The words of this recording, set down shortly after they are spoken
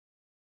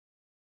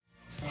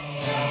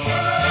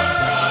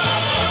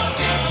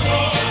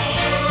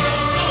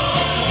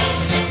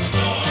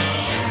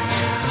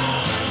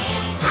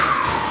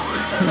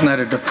Isn't that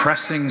a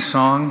depressing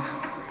song?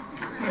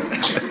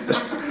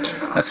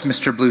 That's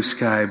Mr. Blue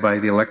Sky by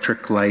the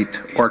Electric Light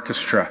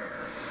Orchestra.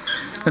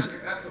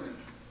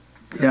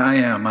 Yeah, I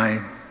am.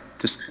 I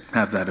just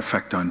have that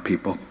effect on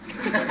people.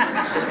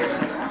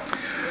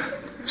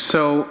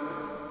 So,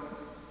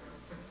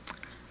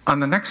 on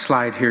the next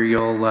slide here,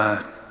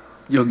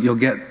 you'll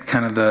get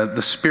kind of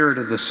the spirit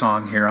of the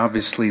song here.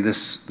 Obviously,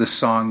 this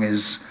song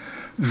is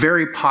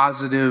very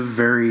positive,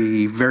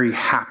 very, very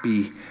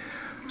happy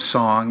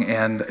song,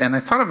 and I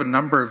thought of a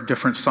number of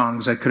different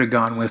songs I could have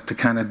gone with to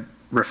kind of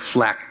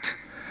reflect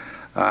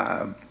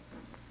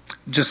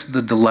just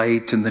the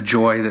delight and the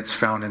joy that's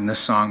found in this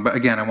song. But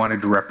again, I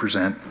wanted to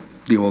represent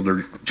the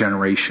older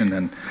generation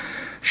and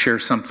share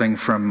something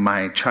from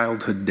my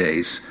childhood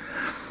days.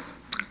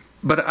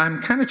 But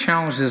I'm kind of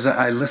challenged as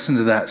I listen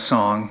to that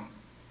song,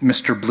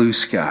 Mr. Blue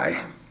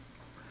Sky.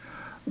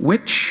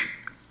 Which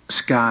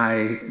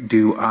sky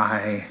do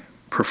I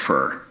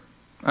prefer?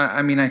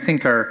 I mean, I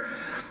think our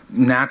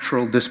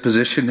natural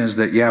disposition is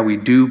that, yeah, we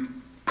do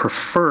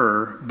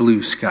prefer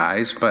blue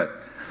skies, but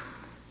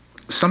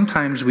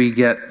sometimes we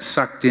get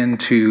sucked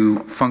into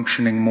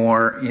functioning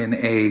more in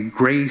a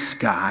gray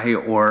sky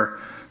or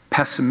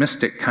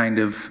pessimistic kind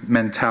of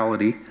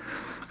mentality.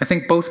 I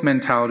think both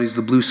mentalities,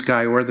 the blue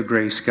sky or the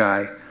gray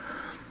sky,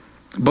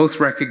 both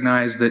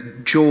recognize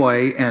that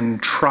joy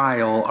and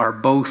trial are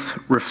both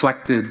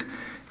reflected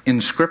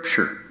in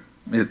Scripture.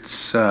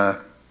 It's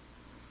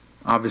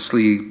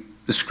obviously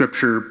the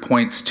Scripture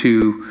points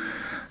to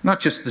not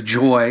just the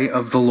joy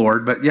of the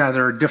Lord, but yeah,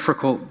 there are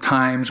difficult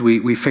times.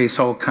 We face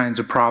all kinds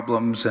of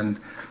problems and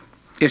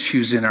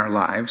issues in our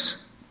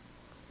lives.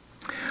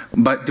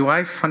 But do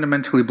I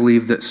fundamentally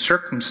believe that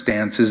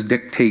circumstances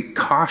dictate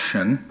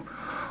caution,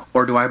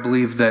 or do I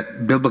believe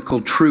that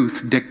biblical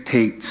truth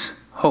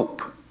dictates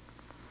hope?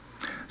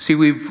 See,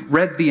 we've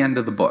read the end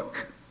of the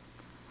book,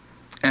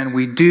 and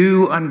we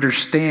do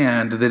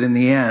understand that in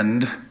the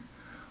end,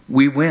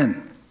 we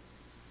win.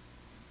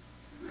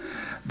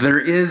 There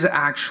is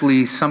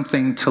actually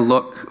something to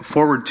look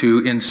forward to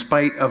in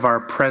spite of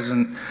our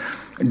present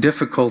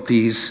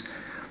difficulties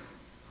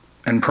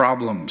and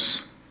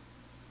problems.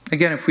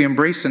 Again, if we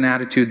embrace an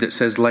attitude that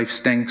says life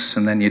stinks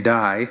and then you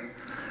die,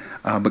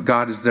 but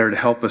God is there to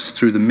help us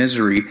through the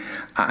misery,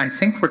 I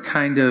think we're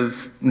kind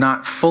of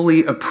not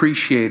fully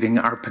appreciating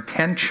our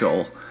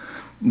potential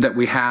that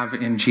we have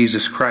in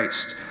Jesus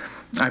Christ.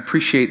 I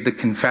appreciate the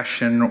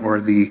confession or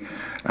the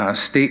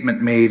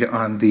statement made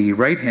on the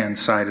right-hand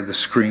side of the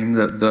screen.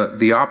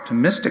 The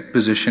optimistic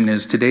position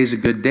is, today's a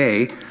good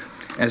day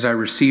as I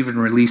receive and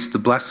release the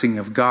blessing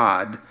of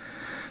God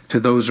to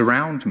those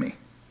around me.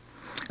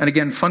 And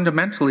again,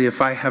 fundamentally,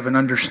 if I have an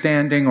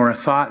understanding or a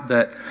thought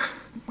that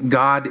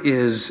God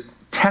is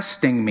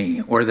testing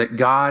me or that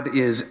God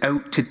is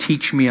out to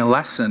teach me a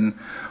lesson,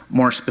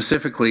 more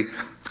specifically,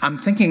 I'm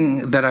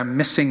thinking that I'm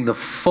missing the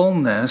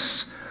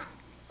fullness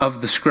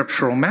of the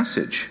scriptural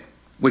message,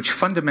 which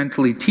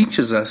fundamentally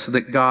teaches us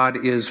that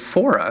God is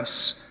for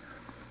us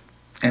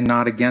and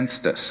not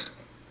against us.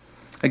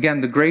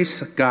 Again, the gray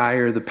sky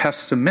or the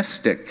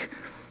pessimistic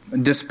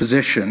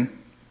disposition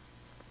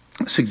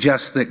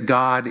suggests that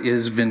God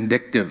is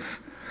vindictive,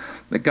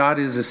 that God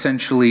is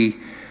essentially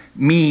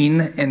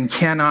mean and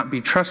cannot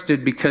be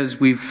trusted because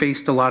we've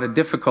faced a lot of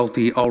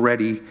difficulty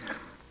already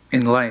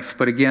in life.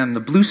 But again, the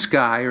blue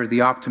sky or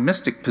the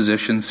optimistic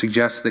position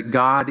suggests that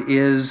God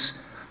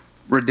is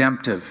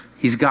redemptive.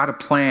 He's got a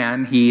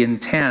plan. He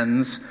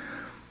intends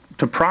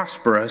to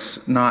prosper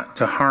us, not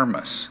to harm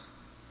us.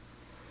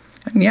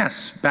 And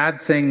yes,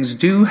 bad things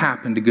do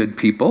happen to good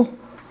people,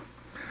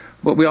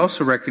 but we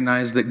also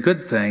recognize that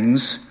good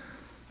things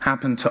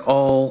happen to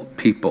all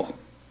people.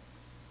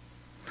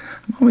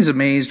 I'm always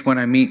amazed when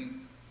I meet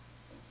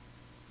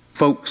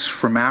folks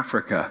from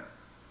Africa,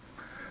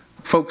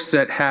 folks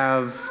that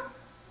have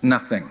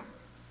nothing.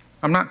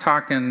 I'm not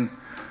talking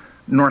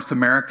North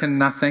American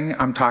nothing,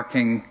 I'm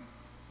talking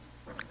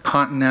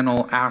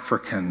continental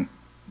African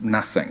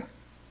nothing.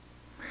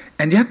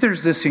 And yet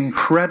there's this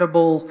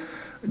incredible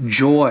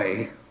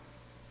joy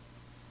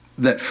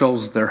that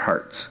fills their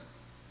hearts.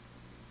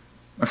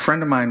 A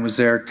friend of mine was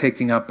there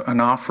taking up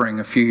an offering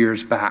a few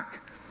years back,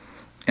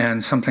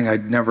 and something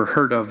I'd never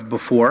heard of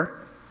before.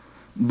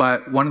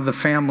 But one of the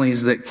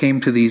families that came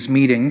to these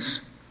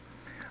meetings,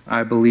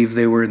 I believe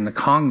they were in the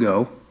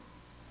Congo,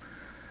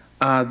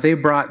 they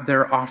brought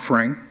their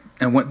offering,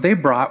 and what they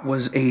brought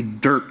was a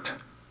dirt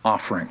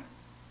offering.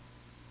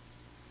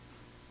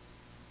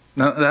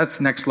 Now, that's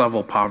next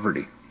level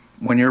poverty,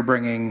 when you're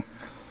bringing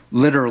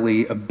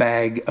literally a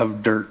bag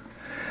of dirt.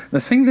 The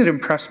thing that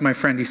impressed my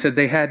friend, he said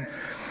they had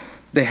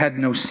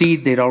no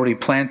seed. They'd already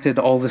planted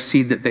all the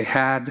seed that they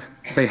had.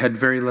 They had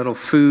very little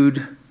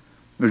food.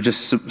 They're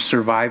just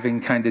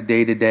surviving kind of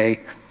day to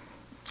day,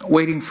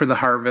 waiting for the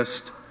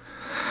harvest.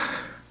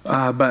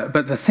 But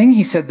the thing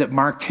he said that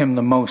marked him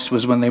the most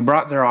was when they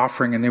brought their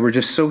offering, and they were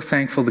just so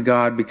thankful to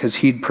God because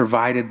he'd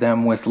provided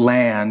them with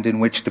land in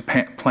which to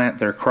plant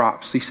their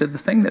crops. He said the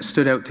thing that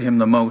stood out to him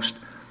the most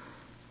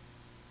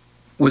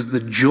was the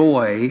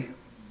joy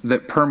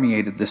that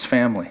permeated this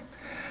family.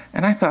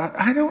 And I thought,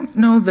 I don't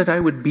know that I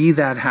would be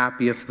that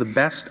happy if the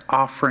best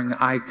offering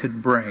I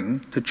could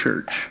bring to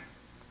church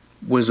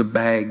was a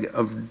bag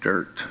of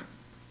dirt.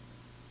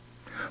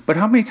 But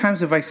how many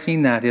times have I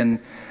seen that in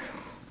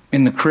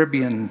the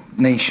Caribbean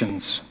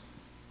nations,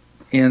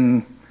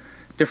 in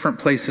different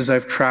places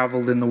I've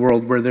traveled in the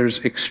world where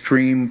there's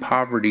extreme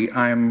poverty?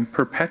 I'm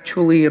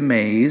perpetually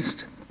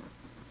amazed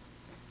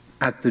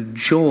at the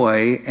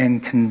joy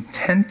and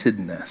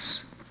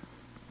contentedness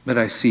that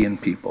I see in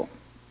people.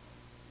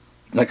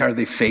 Like, are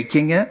they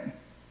faking it?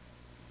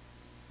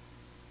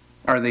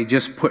 Are they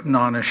just putting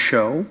on a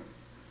show?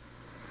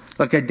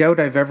 Like, I doubt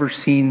I've ever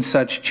seen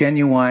such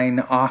genuine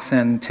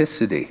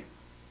authenticity.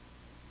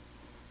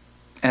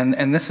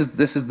 And this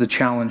is the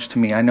challenge to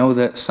me. I know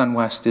that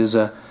SunWest is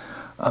a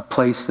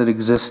place that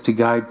exists to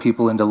guide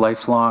people into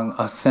lifelong,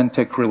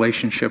 authentic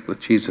relationship with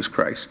Jesus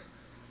Christ.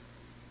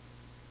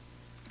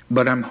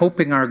 But I'm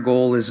hoping our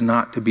goal is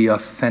not to be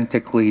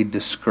authentically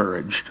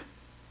discouraged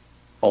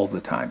all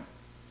the time.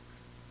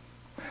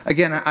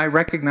 Again, I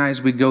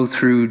recognize we go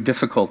through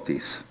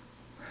difficulties.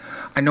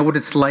 I know what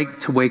it's like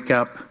to wake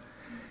up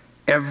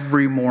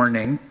every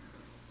morning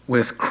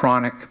with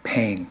chronic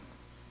pain.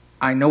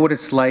 I know what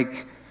it's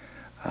like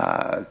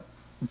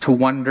to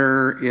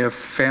wonder if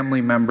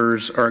family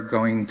members are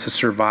going to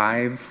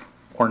survive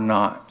or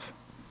not.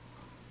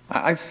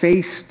 I've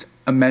faced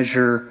a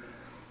measure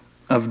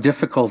of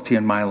difficulty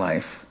in my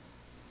life,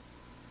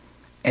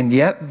 and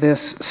yet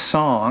this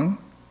song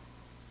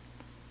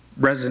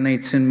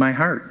resonates in my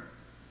heart.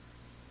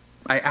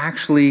 I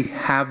actually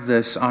have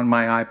this on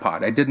my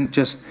iPod. I didn't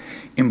just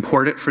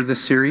import it for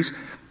this series.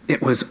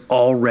 It was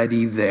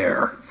already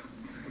there.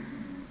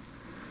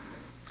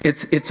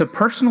 It's a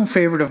personal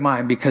favorite of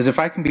mine because if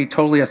I can be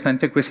totally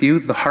authentic with you,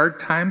 the hard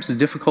times, the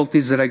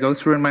difficulties that I go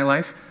through in my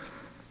life,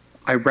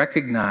 I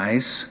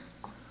recognize,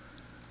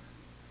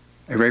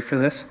 are you ready for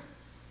this?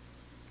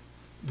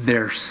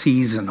 They're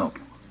seasonal.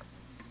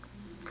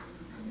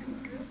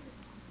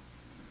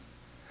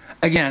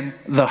 Again,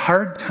 the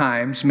hard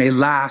times may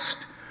last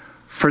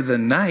for the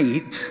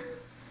night,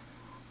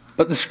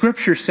 but the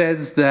scripture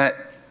says that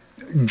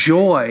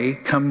joy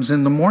comes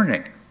in the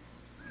morning.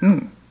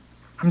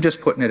 I'm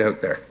just putting it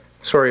out there.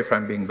 Sorry if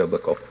I'm being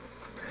biblical.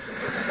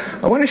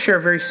 I want to share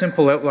a very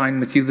simple outline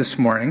with you this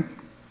morning.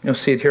 You'll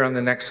see it here on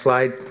the next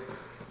slide.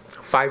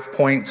 5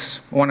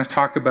 points. I want to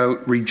talk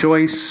about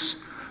rejoice,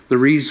 the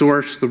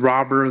resource, the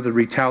robber, the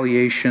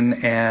retaliation,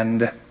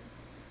 and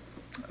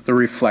the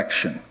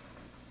reflection.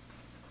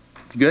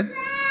 Good?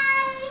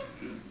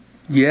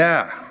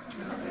 Yeah.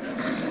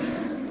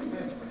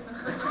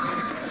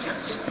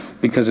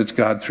 Because it's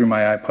God through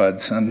my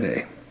iPod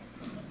Sunday.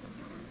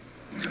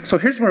 So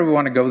here's where we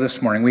want to go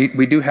this morning.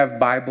 We do have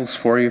Bibles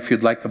for you if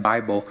you'd like a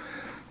Bible.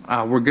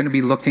 We're going to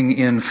be looking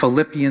in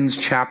Philippians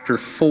chapter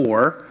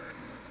 4,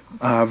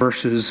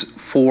 verses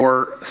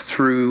 4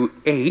 through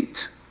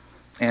 8.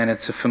 And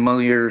it's a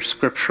familiar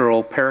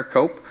scriptural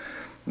pericope.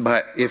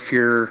 But if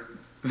you're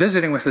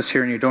visiting with us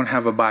here and you don't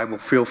have a Bible,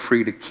 feel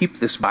free to keep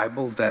this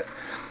Bible that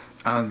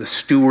the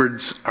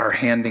stewards are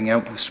handing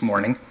out this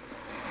morning.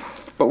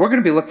 But we're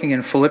going to be looking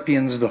in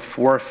Philippians, the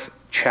 4th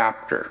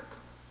chapter.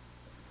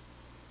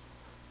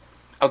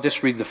 I'll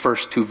just read the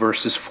first 2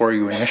 verses for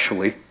you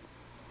initially.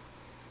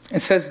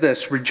 It says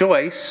this: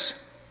 rejoice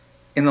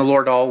in the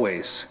Lord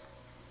always.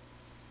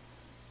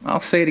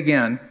 I'll say it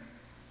again.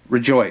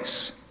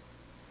 Rejoice.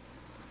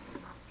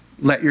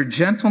 Let your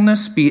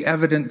gentleness be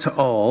evident to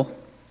all.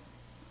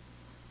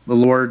 The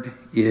Lord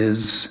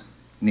is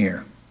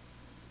near.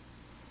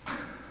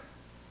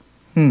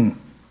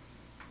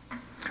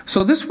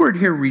 So this word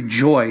here,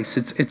 rejoice,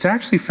 it's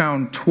actually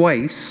found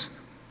twice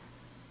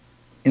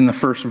in the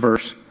first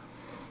verse.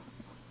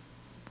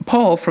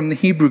 Paul, from the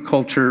Hebrew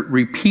culture,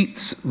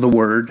 repeats the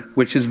word,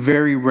 which is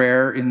very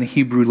rare in the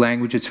Hebrew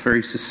language. It's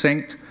very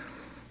succinct.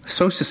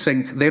 So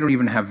succinct, they don't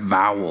even have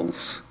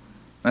vowels.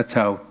 That's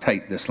how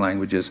tight this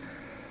language is.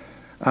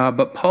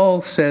 But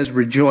Paul says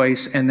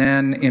rejoice, and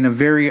then in a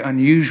very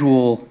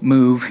unusual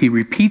move, he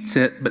repeats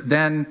it, but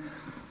then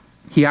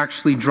he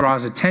actually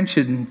draws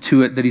attention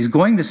to it that he's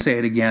going to say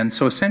it again.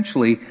 So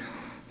essentially,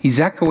 he's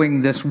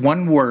echoing this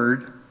one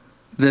word,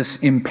 this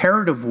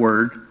imperative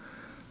word,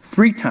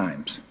 3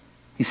 times.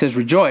 He says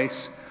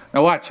rejoice.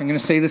 Now watch, I'm going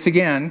to say this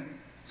again.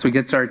 So he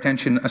gets our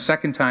attention a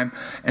second time,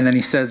 and then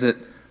he says it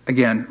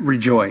again,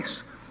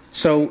 rejoice.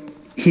 So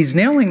he's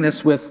nailing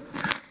this with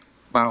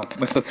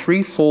a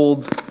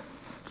threefold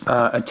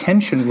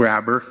attention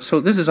grabber. So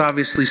this is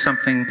obviously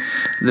something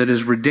that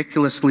is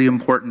ridiculously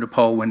important to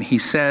Paul when he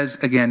says,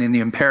 again in the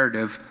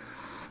imperative,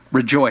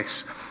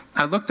 rejoice.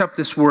 I looked up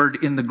this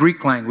word in the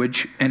Greek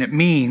language, and it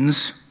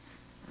means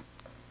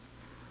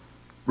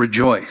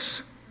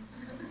rejoice.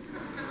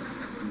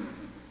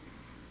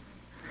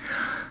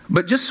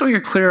 But just so you're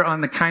clear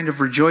on the kind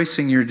of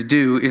rejoicing you're to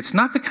do, it's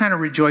not the kind of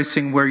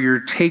rejoicing where you're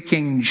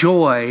taking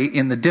joy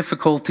in the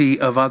difficulty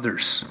of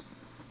others.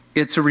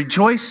 It's a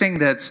rejoicing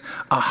that's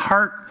a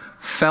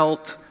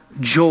heartfelt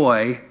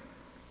joy,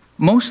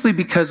 mostly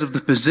because of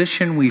the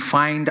position we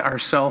find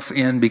ourselves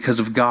in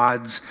because of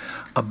God's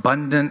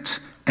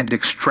abundant and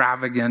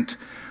extravagant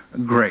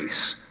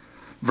grace.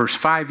 Verse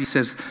 5, he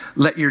says,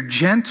 let your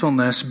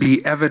gentleness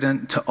be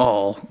evident to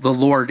all. The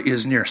Lord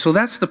is near. So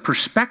that's the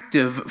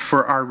perspective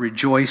for our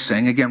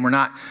rejoicing. Again, we're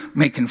not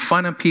making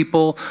fun of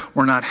people.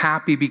 We're not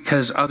happy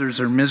because others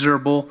are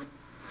miserable.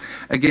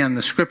 Again,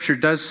 the scripture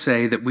does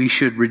say that we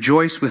should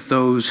rejoice with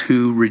those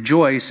who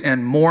rejoice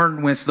and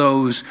mourn with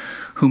those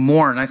who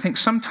mourn. I think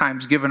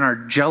sometimes, given our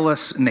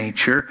jealous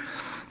nature,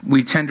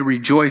 we tend to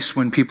rejoice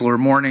when people are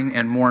mourning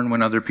and mourn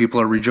when other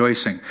people are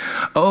rejoicing.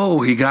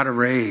 Oh, he got a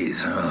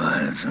raise.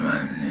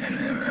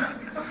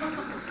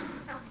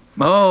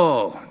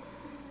 Oh,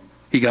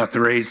 he got the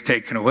raise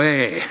taken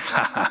away.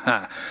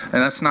 And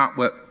that's not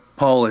what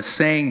Paul is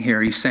saying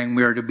here. He's saying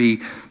we are to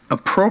be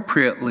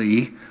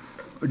appropriately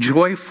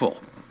joyful.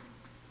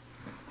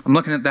 I'm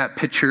looking at that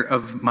picture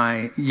of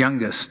my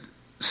youngest,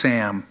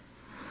 Sam.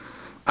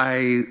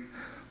 I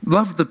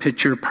love the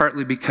picture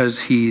partly because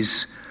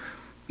he's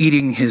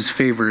eating his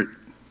favorite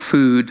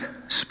food,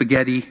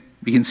 spaghetti.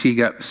 You can see he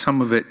got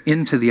some of it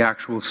into the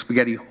actual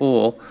spaghetti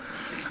hole.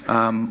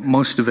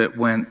 Most of it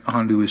went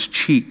onto his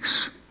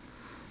cheeks.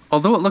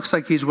 Although it looks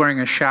like he's wearing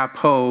a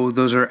chapeau,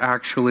 those are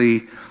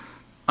actually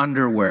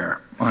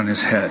underwear on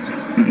his head.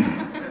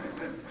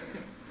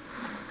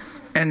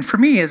 And for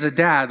me as a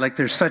dad, like,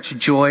 there's such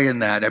joy in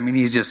that. I mean,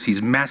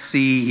 he's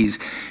messy.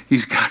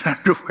 He's got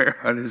underwear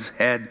on his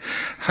head.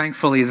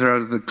 Thankfully, they're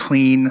out of the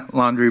clean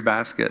laundry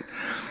basket.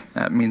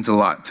 That means a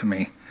lot to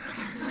me.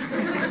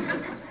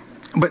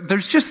 But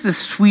there's just this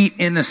sweet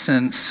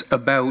innocence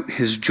about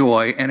his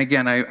joy. And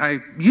again, I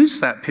use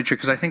that picture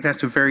because I think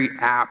that's a very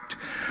apt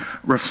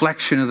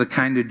reflection of the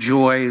kind of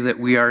joy that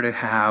we are to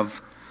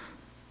have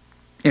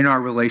in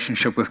our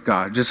relationship with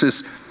God. Just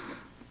this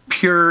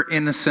pure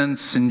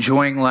innocence,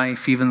 enjoying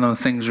life even though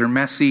things are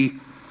messy,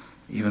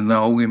 even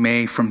though we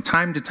may from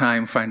time to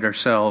time find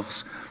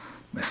ourselves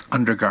with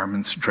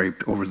undergarments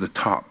draped over the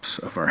tops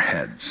of our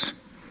heads.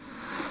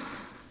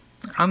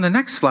 On the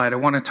next slide, I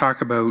want to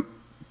talk about,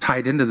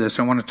 tied into this,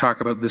 I want to talk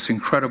about this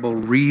incredible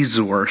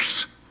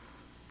resource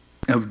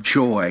of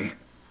joy.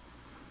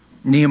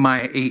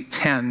 Nehemiah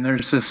 8:10,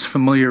 there's this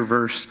familiar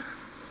verse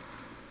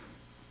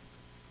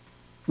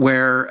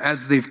where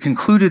as they've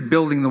concluded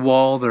building the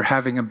wall, they're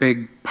having a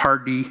big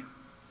party.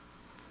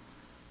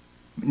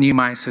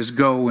 Nehemiah says,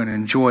 go and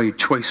enjoy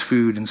choice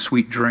food and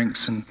sweet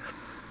drinks, and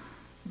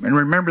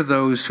remember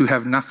those who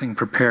have nothing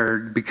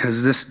prepared,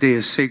 because this day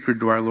is sacred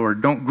to our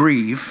Lord. Don't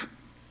grieve,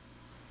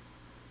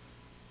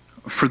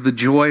 for the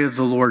joy of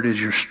the Lord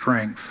is your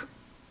strength.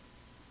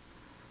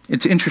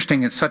 It's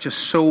interesting, it's such a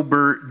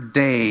sober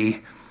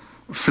day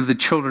for the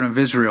children of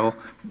Israel.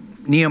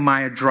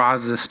 Nehemiah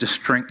draws this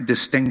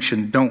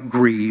distinction, don't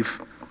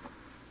grieve.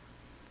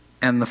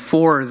 And the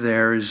 4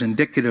 there is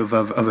indicative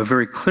of a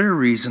very clear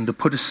reason to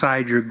put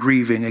aside your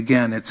grieving.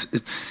 Again, it's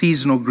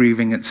seasonal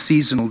grieving, it's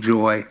seasonal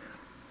joy.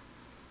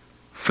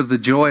 For the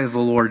joy of the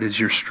Lord is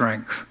your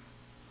strength.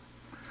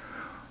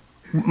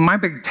 My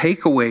big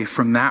takeaway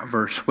from that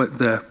verse, what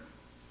the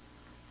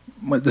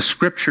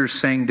scripture is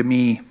saying to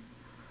me,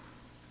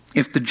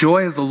 if the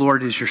joy of the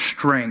Lord is your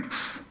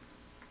strength,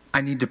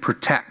 I need to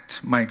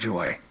protect my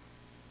joy.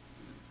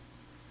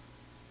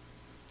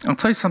 I'll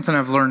tell you something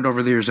I've learned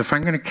over the years. If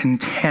I'm going to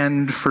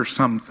contend for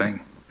something,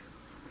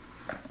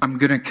 I'm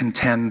going to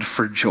contend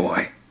for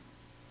joy.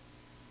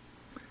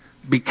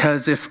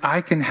 Because if I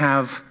can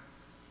have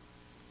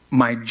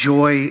my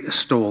joy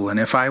stolen,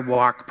 if I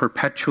walk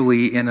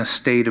perpetually in a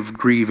state of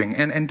grieving,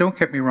 and don't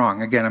get me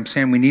wrong, again, I'm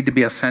saying we need to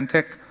be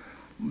authentic.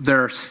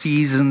 There are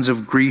seasons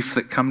of grief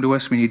that come to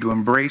us. We need to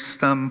embrace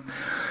them,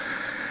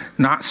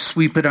 not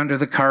sweep it under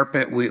the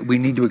carpet. We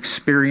need to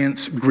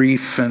experience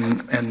grief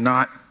and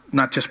not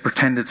just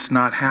pretend it's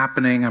not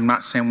happening. I'm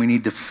not saying we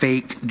need to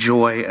fake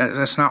joy.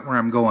 That's not where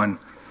I'm going.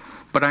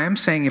 But I am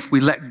saying if we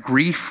let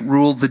grief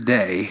rule the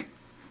day,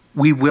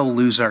 we will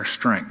lose our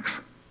strength.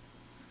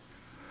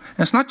 And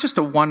it's not just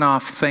a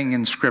one-off thing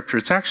in Scripture.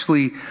 It's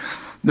actually,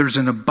 there's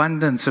an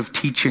abundance of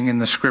teaching in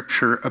the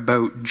Scripture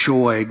about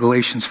joy.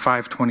 Galatians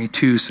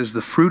 5:22 says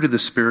the fruit of the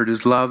Spirit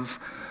is love,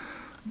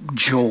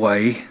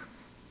 joy,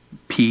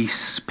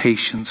 peace,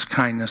 patience,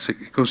 kindness.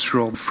 It goes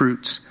through all the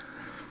fruits.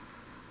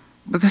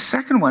 But the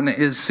second one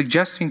is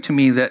suggesting to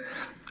me that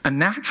a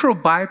natural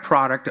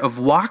byproduct of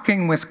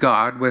walking with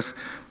God, with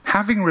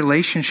having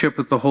relationship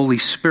with the Holy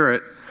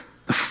Spirit,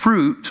 the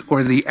fruit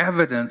or the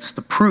evidence,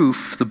 the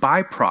proof, the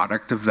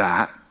byproduct of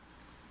that,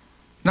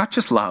 not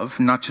just love,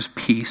 not just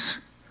peace,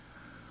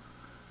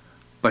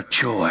 but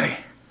joy.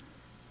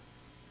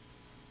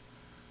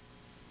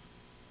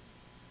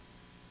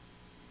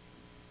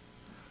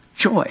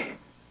 Joy.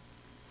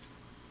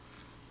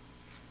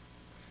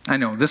 I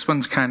know this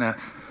one's kind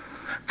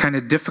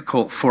of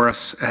difficult for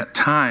us at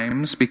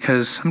times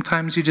because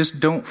sometimes you just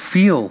don't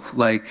feel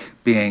like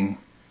being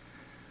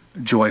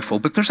joyful.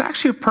 But there's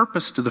actually a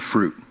purpose to the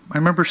fruit. I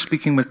remember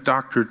speaking with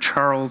Dr.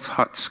 Charles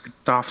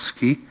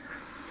Hotstofsky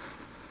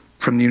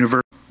from the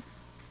university.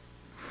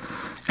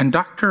 And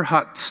Dr.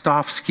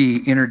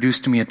 Hotstofsky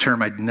introduced to me a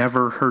term I'd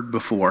never heard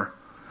before: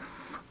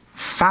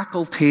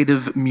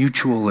 facultative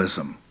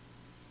mutualism.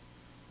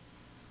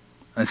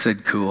 I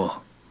said,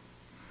 cool.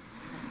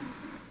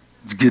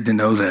 It's good to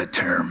know that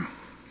term.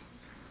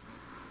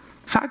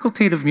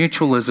 Facultative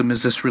mutualism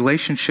is this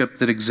relationship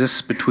that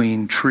exists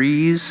between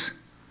trees,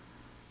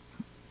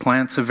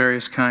 plants of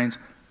various kinds,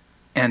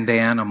 and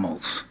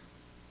animals.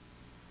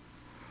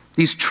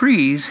 These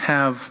trees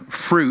have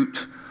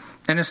fruit,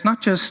 and it's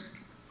not just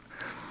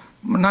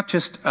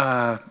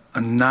a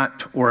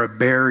nut or a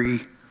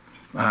berry,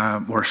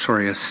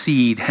 a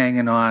seed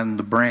hanging on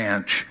the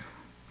branch.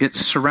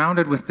 It's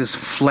surrounded with this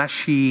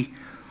fleshy,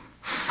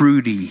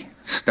 fruity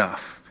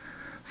stuff,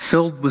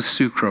 filled with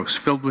sucrose,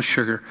 filled with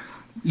sugar,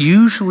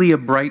 usually a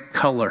bright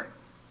color.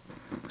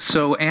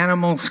 So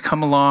animals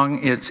come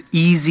along, it's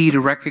easy to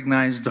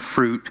recognize the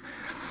fruit.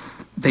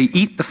 They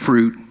eat the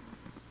fruit,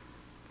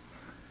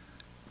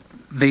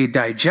 they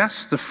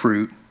digest the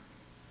fruit,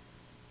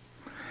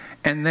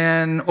 and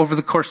then over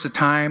the course of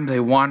time they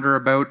wander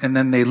about and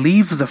then they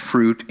leave the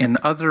fruit in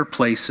other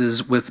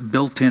places with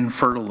built-in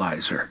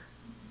fertilizer.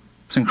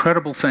 It's an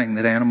incredible thing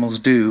that animals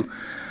do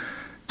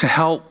to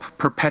help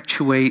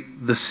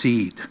perpetuate the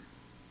seed.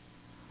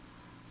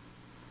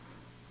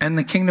 And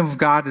the kingdom of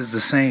God is the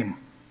same.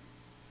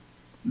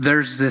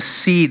 There's this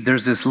seed,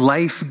 there's this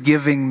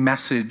life-giving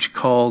message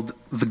called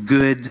the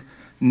good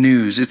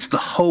news. It's the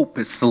hope,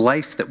 it's the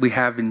life that we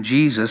have in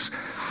Jesus.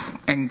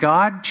 And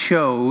God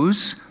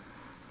chose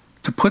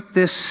to put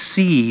this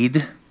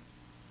seed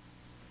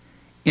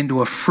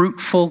into a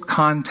fruitful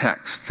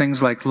context.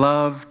 Things like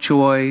love,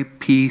 joy,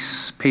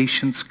 peace,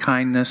 patience,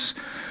 kindness,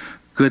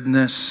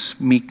 goodness,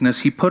 meekness.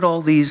 He put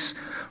all these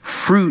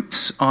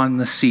fruits on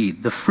the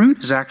seed. The fruit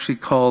is actually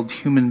called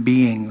human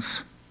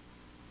beings.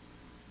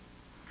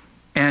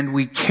 And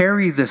we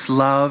carry this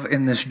love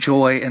and this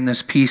joy and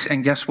this peace.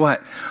 And guess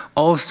what?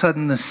 All of a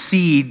sudden the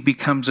seed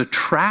becomes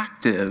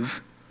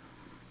attractive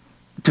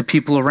to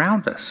people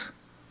around us.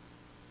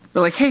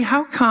 They're like, hey,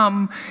 how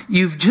come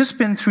you've just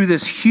been through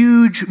this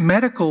huge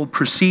medical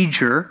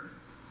procedure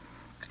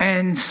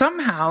and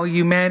somehow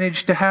you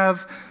managed to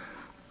have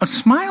a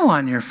smile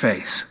on your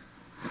face?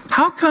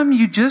 How come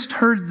you just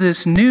heard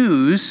this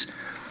news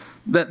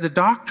that the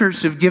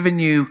doctors have given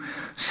you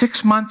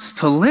 6 months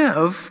to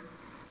live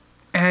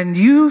and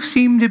you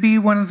seem to be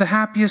one of the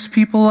happiest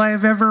people I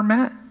have ever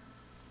met?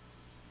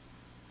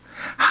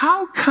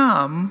 How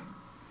come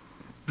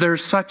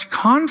there's such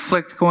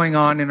conflict going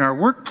on in our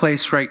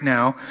workplace right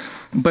now,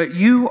 but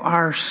you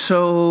are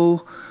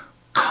so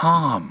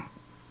calm?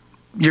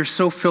 You're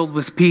so filled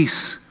with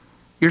peace.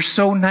 You're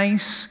so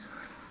nice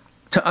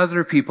to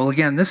other people.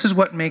 Again, this is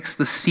what makes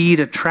the seed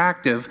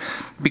attractive,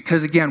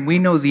 because again, we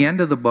know the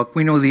end of the book,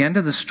 we know the end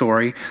of the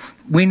story,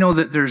 we know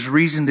that there's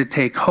reason to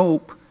take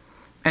hope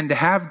and to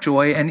have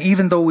joy, and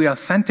even though we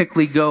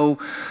authentically go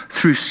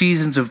through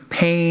seasons of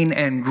pain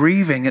and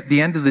grieving, at the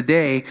end of the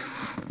day,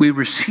 we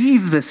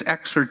receive this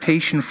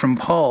exhortation from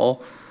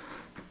Paul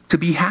to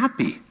be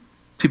happy,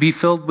 to be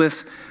filled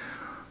with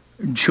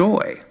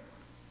joy.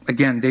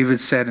 Again, David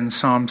said in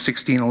Psalm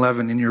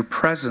 16:11, in your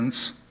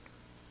presence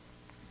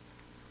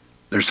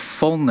there's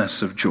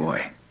fullness of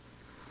joy,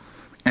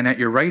 and at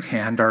your right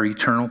hand are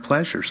eternal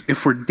pleasures.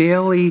 If we're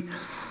daily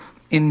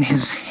in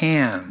his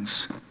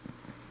hands,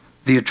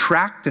 the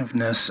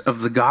attractiveness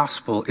of the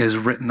gospel is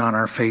written on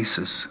our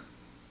faces.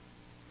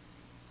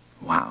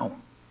 Wow.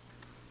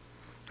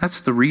 That's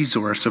the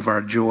resource of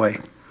our joy.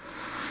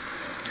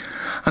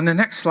 On the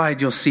next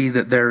slide, you'll see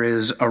that there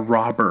is a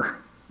robber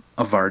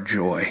of our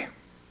joy.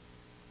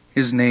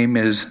 His name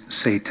is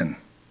Satan.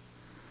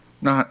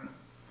 Not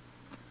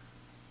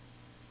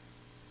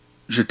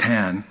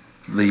Zlatan,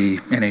 the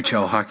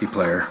NHL hockey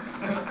player,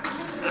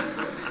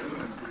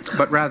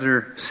 but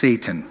rather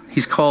Satan.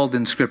 He's called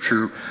in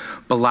Scripture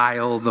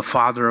Belial, the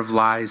father of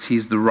lies.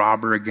 He's the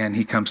robber. Again,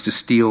 he comes to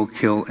steal,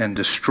 kill, and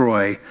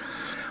destroy.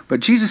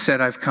 But Jesus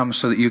said, I've come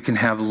so that you can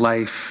have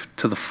life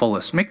to the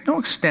fullest. Make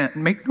no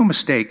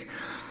mistake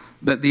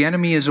that the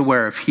enemy is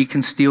aware if he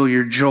can steal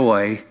your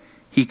joy,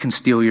 he can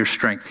steal your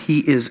strength. He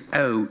is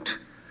out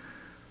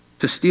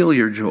to steal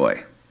your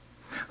joy.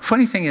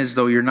 Funny thing is,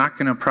 though, you're not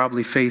going to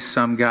probably face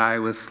some guy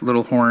with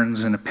little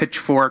horns and a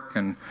pitchfork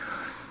and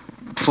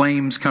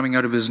flames coming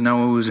out of his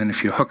nose, and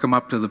if you hook him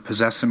up to the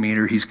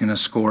possessometer, he's going to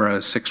score a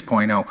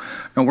 6.0.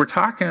 No, we're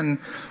talking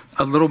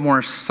a little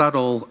more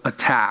subtle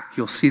attack.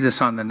 You'll see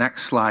this on the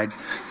next slide.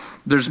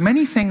 There's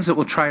many things that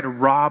will try to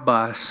rob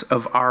us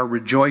of our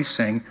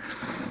rejoicing,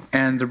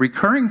 and the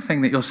recurring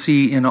thing that you'll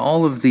see in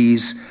all of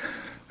these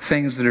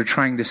things that are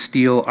trying to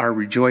steal our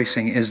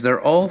rejoicing is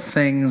they're all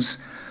things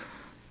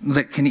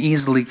that can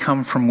easily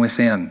come from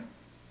within.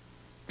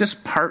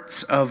 Just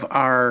parts of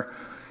our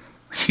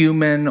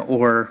human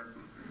or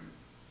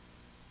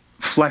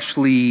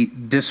fleshly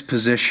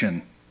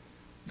disposition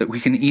that we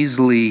can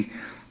easily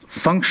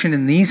function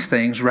in these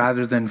things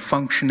rather than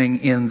functioning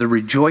in the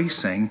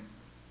rejoicing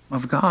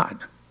of God.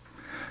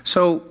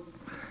 So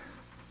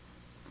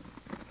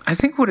I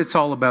think what it's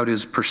all about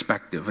is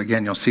perspective.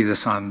 Again, you'll see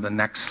this on the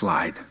next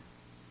slide.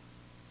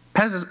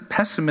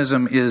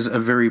 Pessimism is a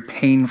very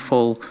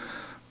painful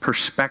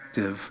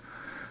perspective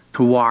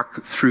to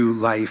walk through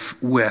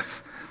life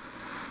with.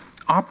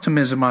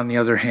 Optimism, on the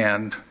other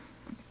hand,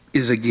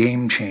 is a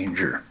game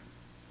changer.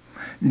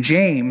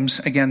 James,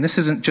 again, this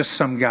isn't just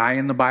some guy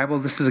in the Bible.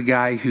 This is a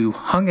guy who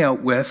hung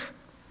out with,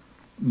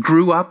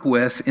 grew up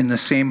with in the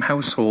same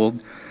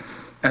household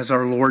as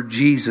our Lord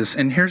Jesus.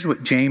 And here's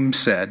what James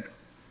said.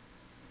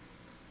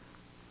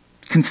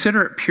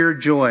 Consider it pure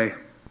joy,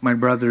 my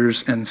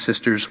brothers and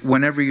sisters,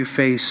 whenever you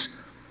face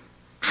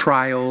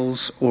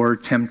trials or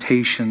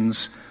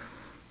temptations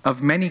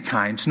of many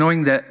kinds,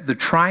 knowing that the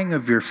trying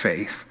of your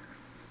faith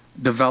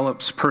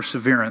develops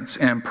perseverance,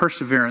 and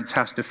perseverance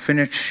has to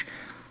finish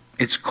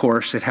its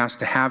course. It has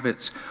to have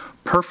its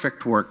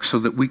perfect work so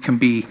that we can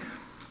be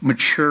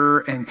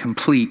mature and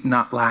complete,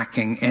 not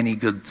lacking any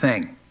good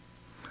thing.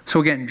 So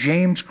again,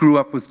 James grew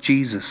up with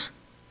Jesus.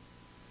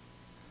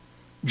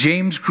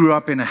 James grew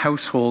up in a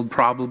household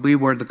probably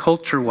where the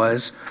culture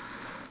was,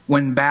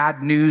 when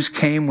bad news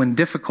came, when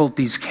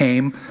difficulties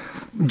came,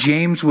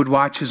 James would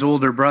watch his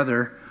older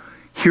brother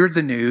hear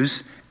the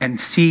news and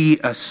see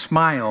a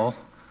smile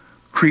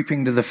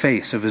creeping to the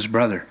face of his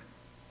brother,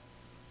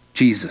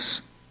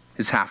 Jesus,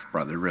 his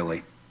half-brother,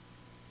 really.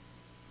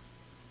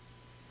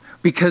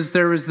 Because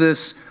there was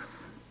this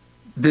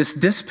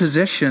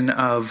disposition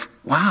of,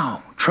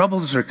 wow,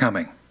 troubles are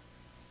coming.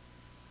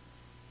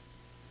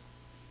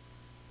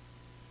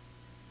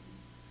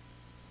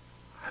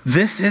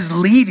 This is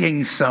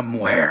leading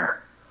somewhere.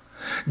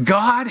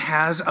 God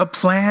has a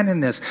plan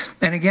in this.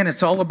 And again,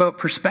 it's all about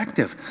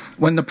perspective.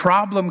 When the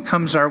problem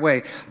comes our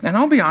way, and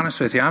I'll be honest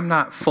with you, I'm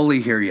not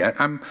fully here yet.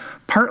 I'm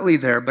partly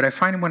there, but I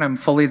find when I'm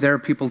fully there,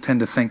 people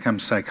tend to think I'm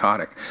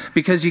psychotic.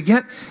 Because you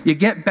get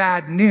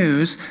bad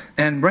news,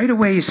 and right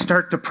away you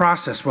start to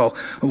process, well,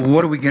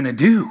 what are we going to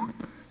do?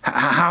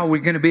 How are we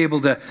going to be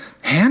able to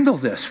handle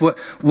this?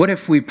 What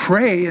if we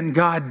pray and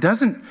God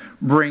doesn't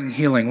bring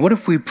healing? What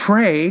if we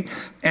pray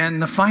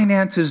and the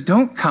finances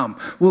don't come?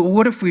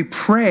 What if we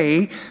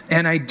pray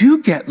and I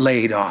do get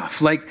laid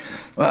off? Like,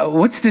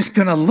 what's this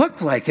going to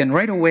look like? And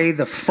right away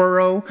the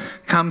furrow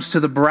comes to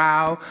the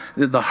brow.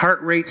 The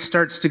heart rate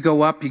starts to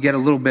go up. You get a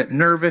little bit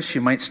nervous.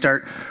 You might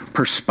start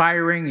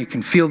perspiring. You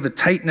can feel the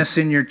tightness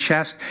in your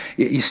chest.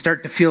 You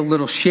start to feel a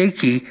little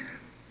shaky.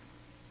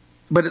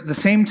 But at the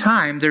same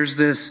time, there's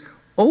this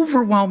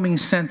overwhelming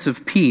sense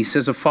of peace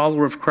as a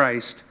follower of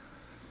Christ.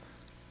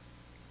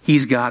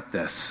 He's got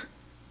this.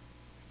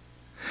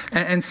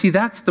 And see,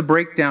 that's the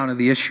breakdown of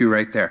the issue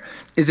right there.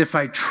 Is if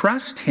I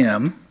trust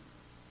Him,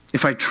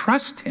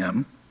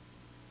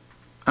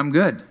 I'm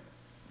good.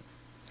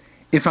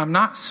 If I'm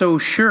not so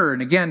sure,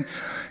 and again,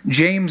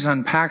 James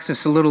unpacks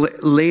this a little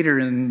later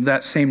in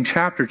that same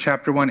chapter,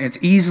 chapter 1. It's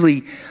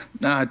easily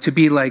to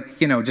be like,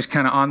 just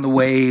kind of on the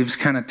waves,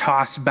 kind of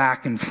tossed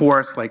back and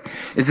forth. Like,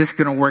 is this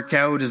going to work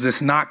out? Is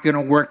this not going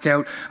to work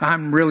out?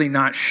 I'm really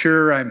not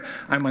sure. I'm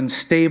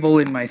unstable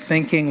in my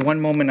thinking.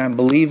 One moment I'm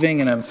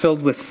believing and I'm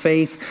filled with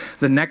faith.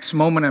 The next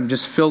moment I'm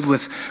just filled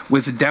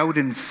with doubt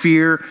and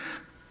fear.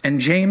 And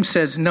James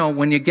says, no,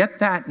 when you get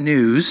that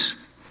news,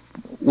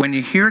 when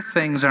you hear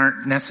things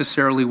aren't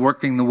necessarily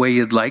working the way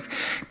you'd like,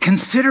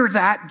 consider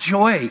that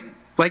joy.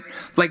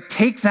 Like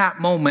take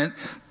that moment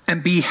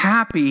and be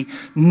happy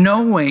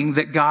knowing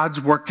that God's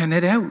working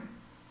it out.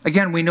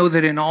 Again, we know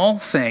that in all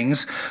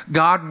things,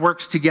 God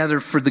works together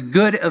for the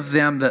good of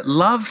them that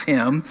love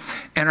Him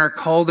and are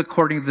called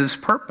according to this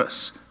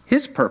purpose,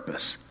 His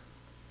purpose.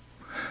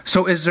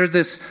 So is there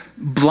this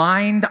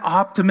blind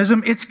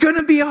optimism? It's going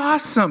to be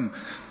awesome.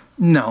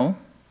 No.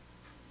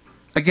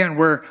 Again,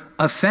 we're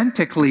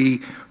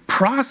authentically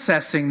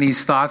processing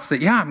these thoughts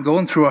that, I'm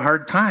going through a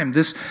hard time.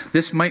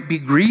 This might be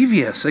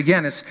grievous.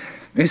 Again,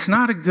 it's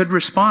not a good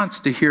response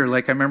to hear.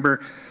 Like I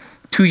remember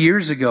 2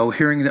 years ago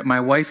hearing that my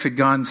wife had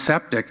gone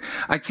septic.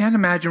 I can't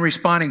imagine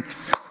responding,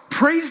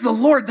 praise the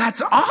Lord,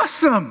 that's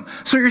awesome.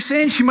 So you're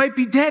saying she might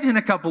be dead in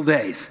a couple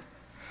days.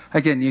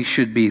 Again, you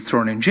should be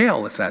thrown in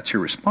jail if that's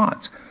your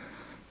response.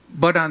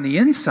 But on the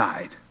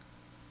inside,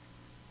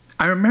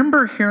 I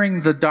remember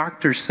hearing the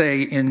doctor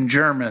say in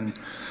German,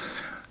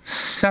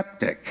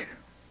 septic.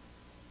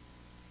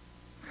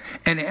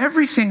 And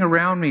everything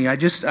around me, I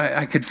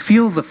could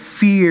feel the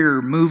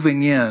fear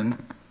moving in,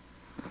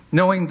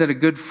 knowing that a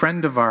good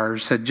friend of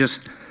ours had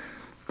just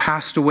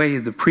passed away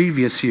the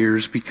previous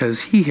years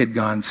because he had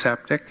gone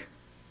septic.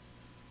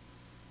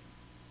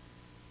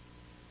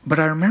 But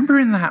I remember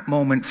in that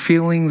moment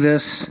feeling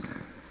this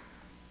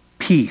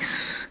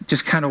peace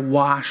just kind of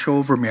wash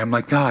over me. I'm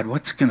like, God,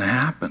 what's going to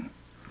happen?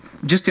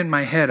 Just in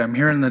my head, I'm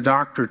hearing the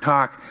doctor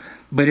talk,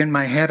 but in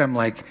my head, I'm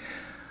like,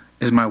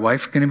 is my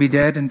wife going to be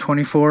dead in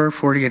 24,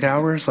 48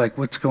 hours? Like,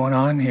 what's going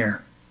on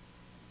here?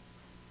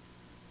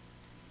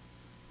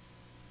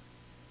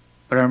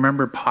 But I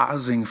remember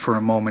pausing for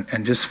a moment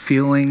and just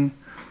feeling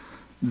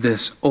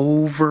this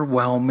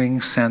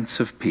overwhelming sense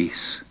of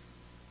peace.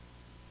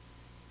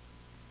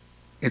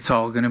 It's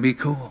all going to be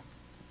cool.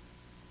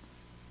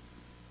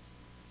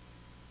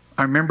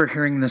 I remember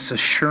hearing this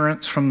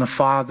assurance from the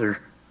Father,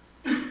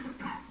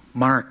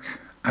 Mark,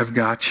 I've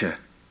got you.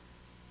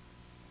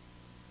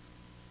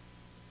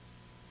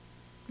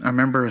 I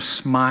remember a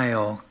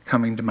smile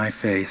coming to my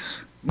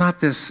face.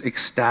 Not this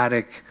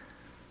ecstatic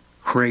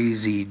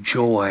crazy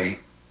joy,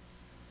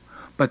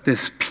 but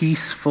this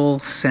peaceful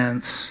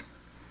sense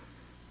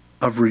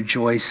of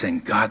rejoicing.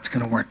 God's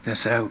going to work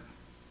this out.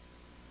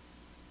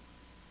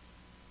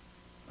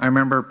 I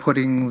remember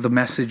putting the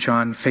message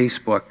on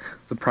Facebook,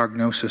 the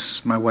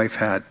prognosis my wife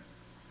had.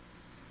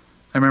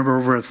 I remember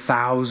over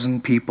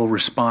 1,000 people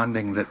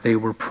responding that they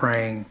were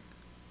praying.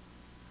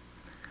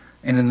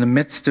 And in the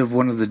midst of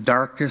one of the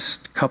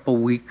darkest couple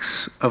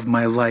weeks of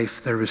my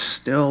life, there was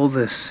still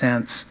this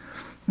sense,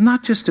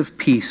 not just of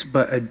peace,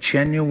 but a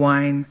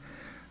genuine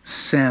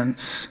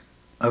sense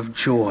of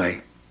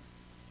joy.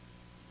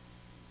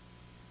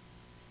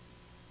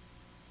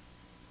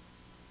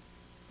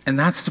 And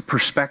that's the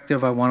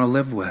perspective I want to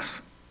live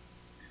with.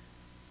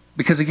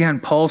 Because again,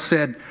 Paul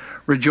said,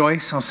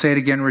 rejoice. I'll say it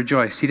again,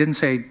 rejoice. He didn't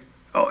say,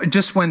 oh,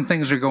 just when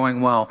things are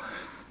going well.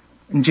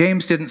 And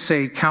James didn't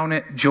say, count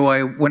it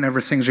joy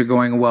whenever things are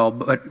going well,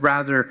 but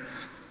rather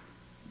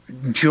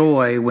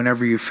joy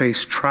whenever you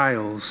face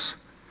trials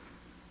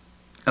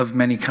of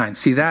many kinds.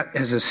 See, that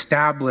has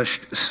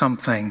established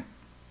something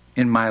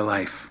in my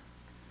life.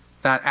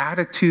 That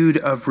attitude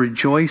of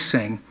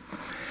rejoicing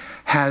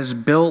has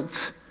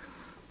built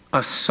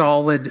a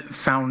solid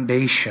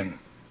foundation.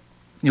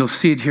 You'll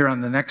see it here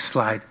on the next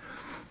slide,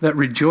 that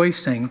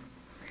rejoicing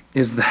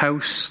is the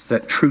house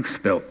that truth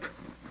built.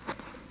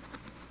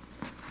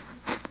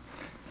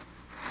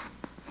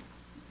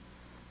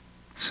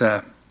 It's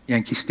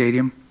Yankee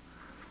Stadium,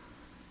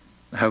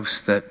 the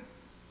house that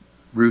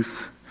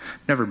Ruth,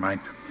 never mind.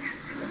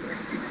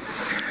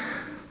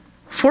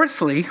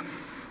 Fourthly,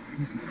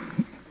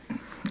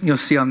 you'll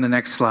see on the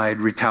next slide,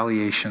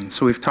 retaliation.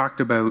 So we've talked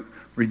about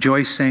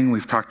rejoicing,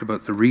 we've talked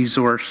about the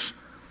resource,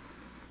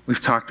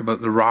 we've talked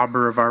about the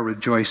robber of our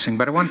rejoicing,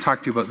 but I want to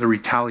talk to you about the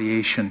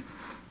retaliation.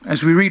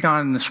 As we read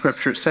on in the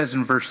scripture, it says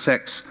in verse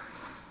 6,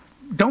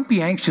 don't be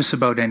anxious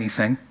about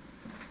anything,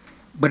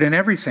 but in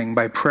everything,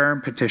 by prayer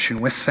and petition,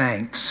 with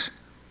thanks,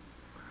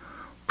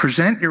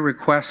 present your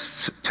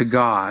requests to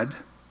God,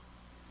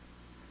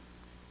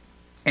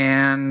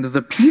 and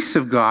the peace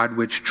of God,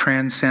 which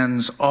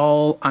transcends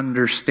all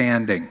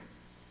understanding.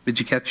 Did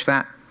you catch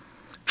that?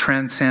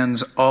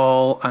 Transcends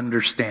all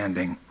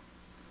understanding.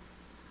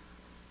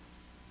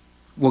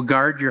 Will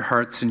guard your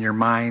hearts and your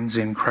minds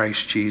in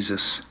Christ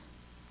Jesus.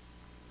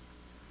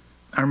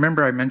 I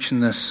remember I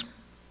mentioned this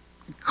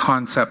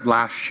concept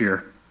last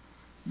year,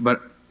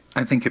 but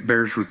I think it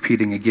bears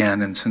repeating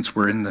again, and since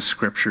we're in the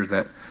scripture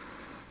that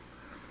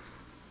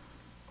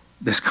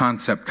this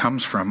concept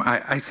comes from,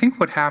 I think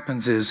what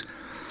happens is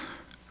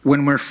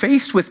when we're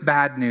faced with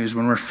bad news,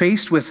 when we're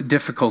faced with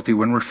difficulty,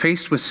 when we're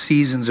faced with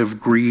seasons of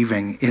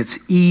grieving, it's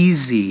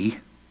easy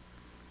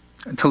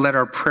to let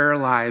our prayer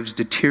lives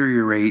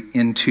deteriorate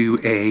into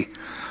a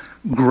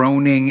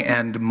groaning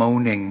and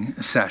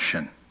moaning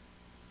session.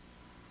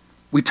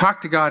 We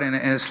talk to God and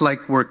it's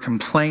like we're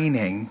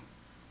complaining.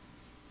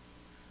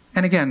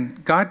 And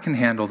again, God can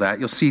handle that.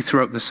 You'll see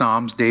throughout the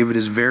Psalms, David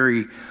is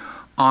very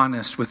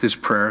honest with his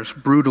prayers,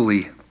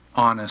 brutally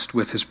honest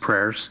with his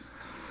prayers.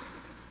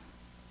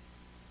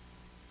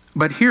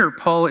 But here,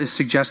 Paul is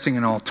suggesting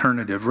an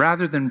alternative.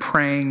 Rather than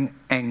praying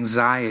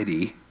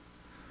anxiety,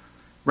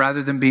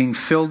 rather than being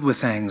filled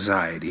with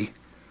anxiety,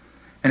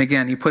 and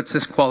again, he puts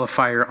this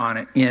qualifier on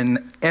it,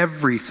 in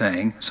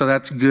everything, so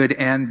that's good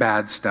and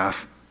bad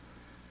stuff.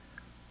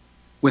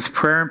 With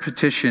prayer and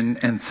petition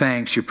and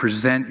thanks, you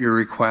present your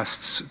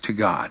requests to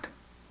God.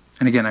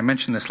 And again, I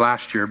mentioned this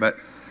last year, but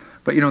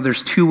you know,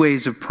 there's two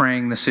ways of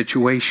praying the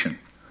situation.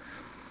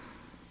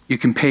 You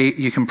can pray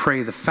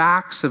the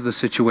facts of the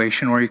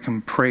situation, or you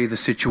can pray the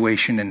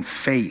situation in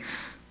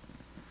faith.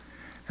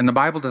 And the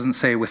Bible doesn't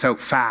say without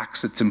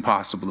facts it's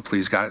impossible to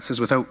please God. It says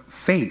without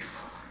faith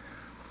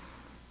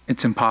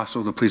it's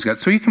impossible to please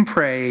God. So you can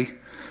pray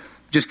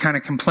just kind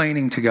of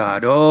complaining to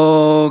God.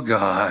 Oh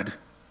God,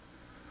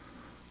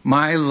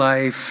 my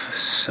life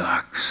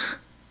sucks.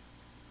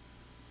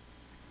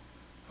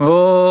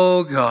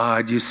 Oh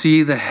God, you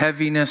see the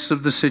heaviness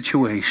of the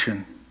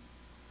situation.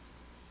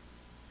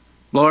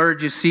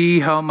 Lord, you see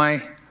how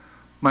my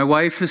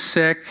wife is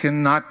sick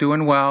and not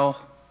doing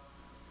well.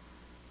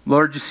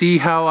 Lord, you see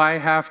how I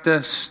have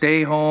to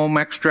stay home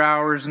extra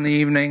hours in the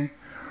evening.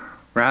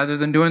 Rather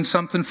than doing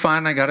something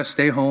fun, I got to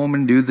stay home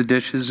and do the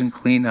dishes and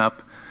clean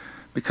up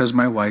because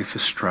my wife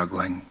is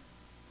struggling.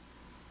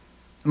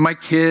 My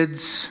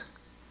kids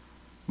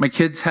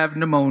have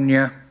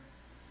pneumonia.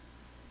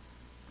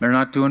 They're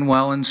not doing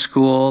well in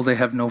school. They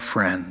have no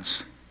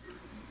friends.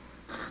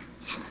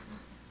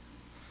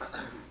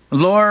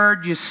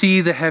 Lord, you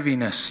see the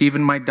heaviness.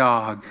 Even my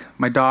dog.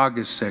 My dog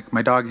is sick.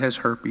 My dog has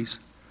herpes.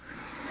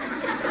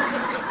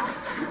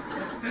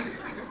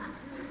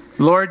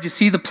 Lord, you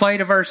see the plight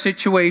of our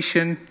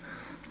situation.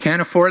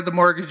 Can't afford the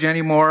mortgage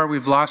anymore.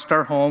 We've lost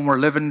our home. We're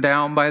living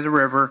down by the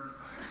river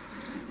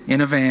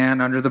in a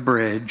van under the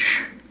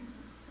bridge.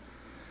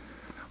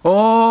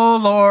 Oh,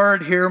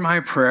 Lord, hear my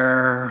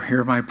prayer.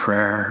 Hear my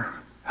prayer.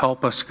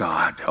 Help us,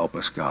 God. Help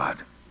us, God.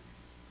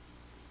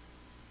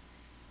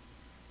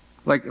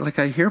 Like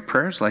I hear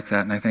prayers like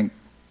that and I think,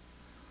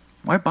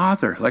 Why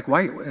bother? Like,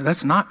 why?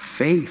 That's not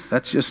faith.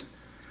 That's just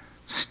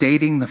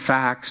stating the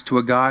facts to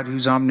a God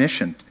who's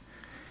omniscient.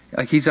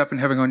 Like, he's up in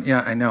heaven going,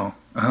 yeah, I know.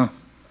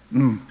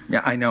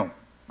 Yeah, I know.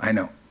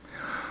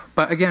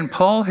 But again,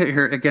 Paul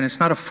here, again, it's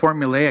not a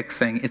formulaic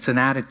thing. It's an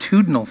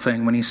attitudinal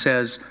thing when he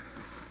says,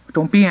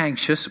 don't be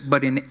anxious,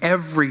 but in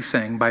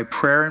everything, by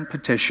prayer and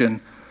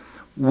petition,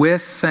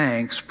 with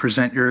thanks,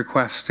 present your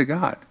requests to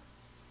God.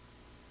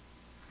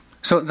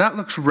 So that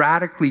looks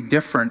radically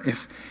different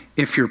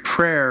if your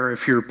prayer,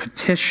 if your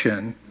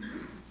petition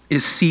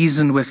is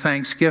seasoned with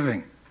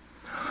thanksgiving.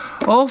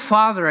 Oh,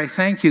 Father, I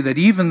thank you that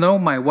even though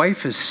my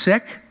wife is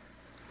sick,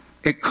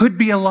 it could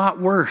be a lot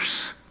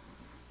worse.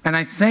 And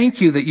I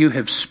thank you that you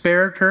have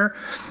spared her.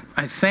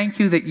 I thank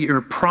you that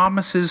your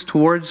promises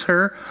towards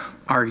her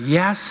are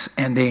yes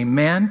and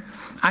amen.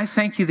 I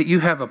thank you that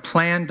you have a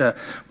plan to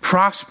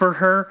prosper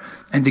her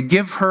and to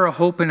give her a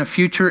hope in a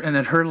future, and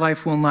that her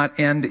life will not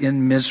end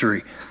in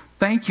misery.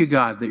 Thank you,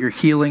 God, that you're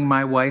healing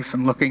my wife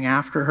and looking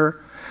after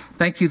her.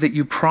 Thank you that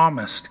you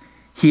promised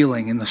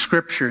healing in the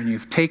scripture, and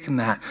you've taken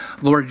that,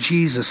 Lord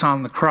Jesus,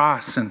 on the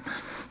cross, and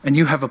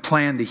you have a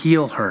plan to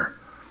heal her.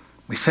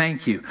 We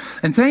thank you.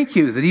 And thank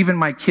you that even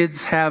my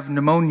kids have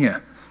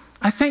pneumonia.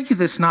 I thank you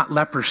that it's not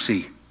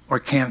leprosy or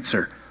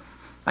cancer.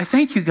 I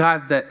thank you,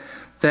 God, that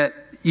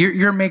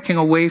you're making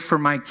a way for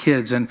my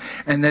kids, and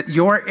that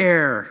your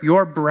air,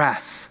 your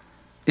breath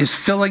is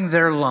filling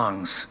their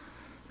lungs,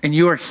 and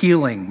you are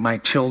healing my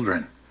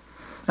children.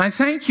 And I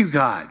thank you,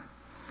 God,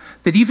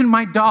 that even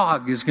my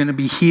dog is going to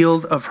be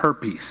healed of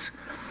herpes.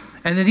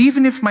 And that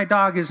even if my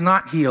dog is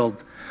not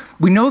healed,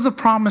 we know the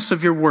promise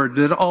of your word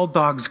that all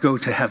dogs go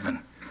to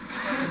heaven.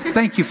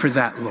 Thank you for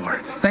that,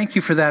 Lord. Thank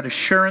you for that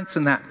assurance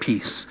and that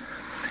peace.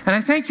 And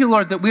I thank you,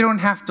 Lord, that we don't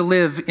have to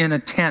live in a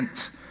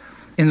tent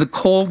in the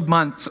cold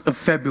months of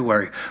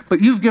February,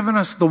 but you've given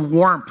us the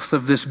warmth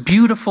of this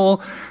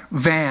beautiful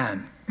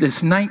van,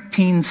 this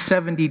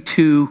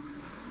 1972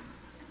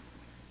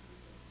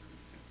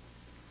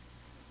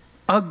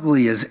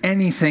 ugly as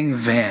anything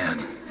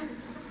van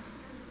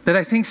that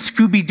I think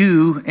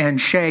Scooby-Doo and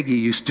Shaggy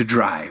used to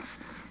drive.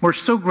 We're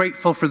so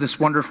grateful for this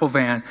wonderful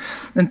van.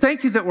 And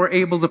thank you that we're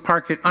able to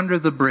park it under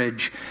the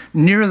bridge,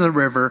 near the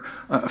river,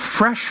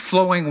 fresh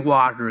flowing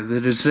water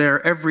that is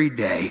there every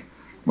day.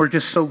 We're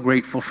just so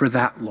grateful for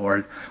that,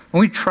 Lord. And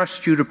we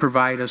trust you to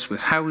provide us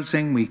with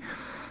housing. We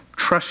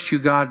trust you,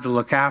 God, to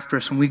look after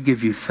us, and we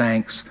give you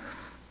thanks.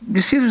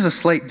 You see there's a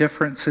slight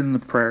difference in the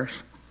prayers?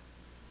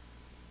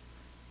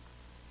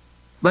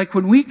 Like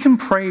when we can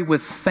pray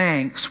with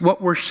thanks,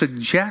 what we're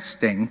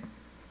suggesting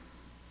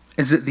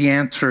is that the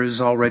answer is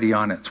already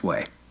on its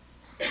way.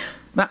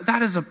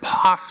 That is a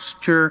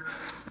posture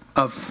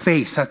of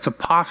faith. That's a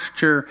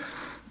posture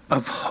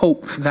of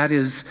hope. That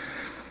is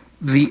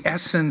the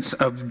essence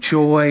of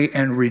joy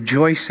and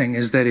rejoicing,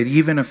 is that it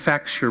even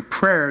affects your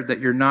prayer, that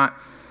you're not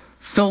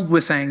filled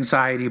with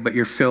anxiety, but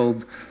you're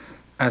filled,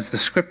 as the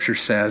scripture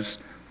says,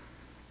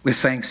 with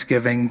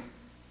thanksgiving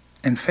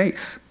and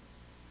faith.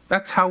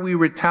 That's how we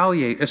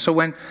retaliate. So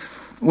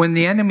when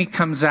the enemy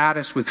comes at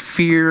us with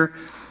fear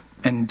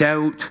and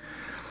doubt,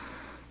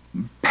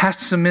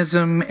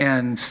 pessimism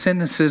and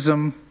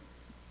cynicism,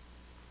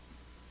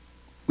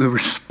 we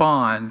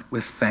respond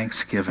with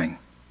thanksgiving.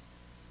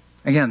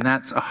 Again,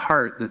 that's a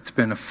heart that's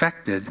been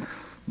affected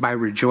by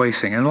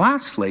rejoicing. And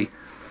lastly,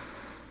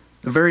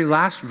 the very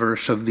last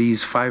verse of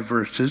these 5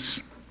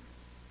 verses,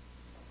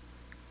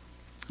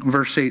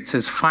 verse 8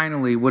 says,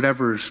 finally,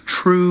 whatever is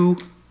true,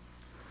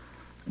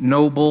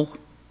 noble,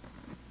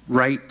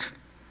 right,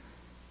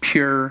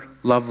 pure,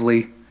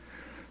 lovely,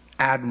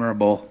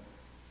 admirable,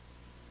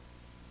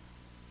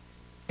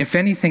 if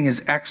anything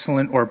is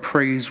excellent or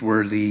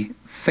praiseworthy,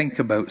 think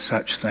about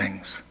such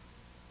things.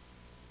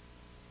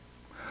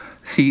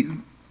 See,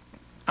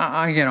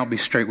 again, I'll be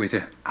straight with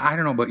you. I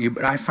don't know about you,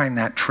 but I find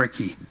that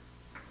tricky.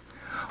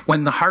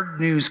 When the hard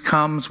news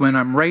comes, when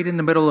I'm right in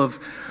the middle of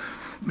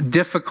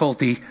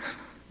difficulty,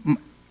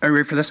 are you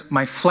ready for this?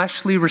 My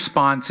fleshly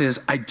response is,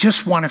 I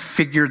just want to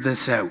figure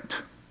this out.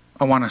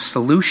 I want a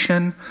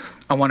solution.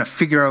 I want to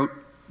figure out,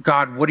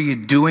 God, what are you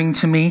doing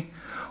to me?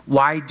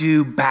 Why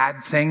do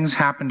bad things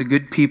happen to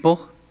good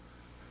people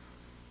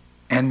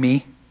and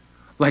me?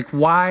 Like,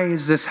 why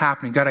is this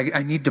happening? God,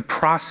 I need to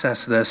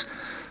process this.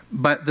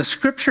 But the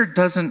scripture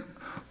doesn't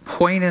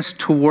point us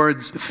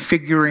towards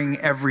figuring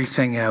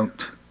everything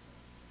out.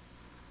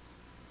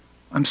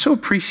 I'm so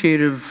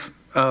appreciative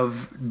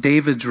of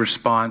David's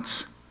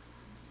response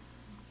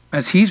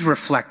as he's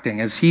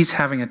reflecting, as he's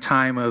having a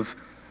time of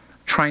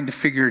trying to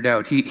figure it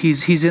out.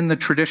 He's in the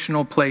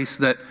traditional place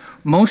that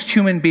most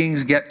human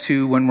beings get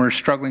to when we're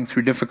struggling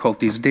through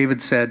difficulties.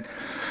 David said,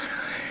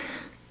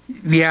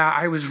 yeah,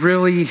 I was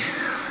really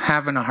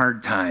having a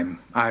hard time.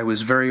 I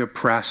was very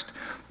oppressed.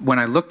 When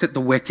I looked at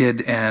the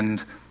wicked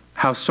and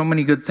how so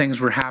many good things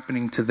were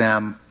happening to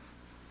them,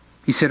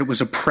 he said it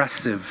was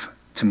oppressive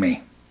to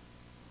me.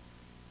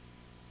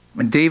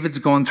 When David's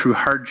going through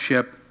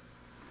hardship,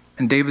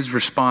 and David's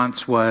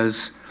response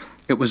was,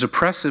 it was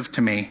oppressive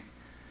to me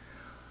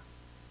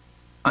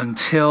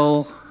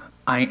until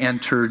I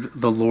entered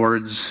the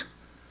Lord's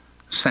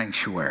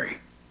sanctuary.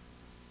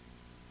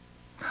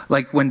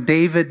 Like when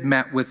David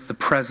met with the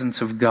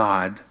presence of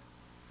God,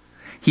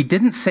 he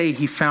didn't say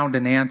he found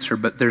an answer,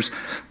 but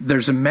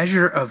there's a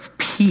measure of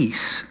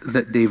peace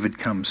that David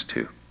comes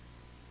to.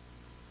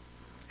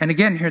 And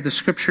again, here the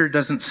scripture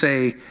doesn't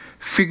say,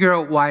 figure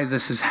out why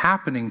this is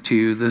happening to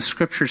you. The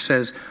scripture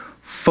says,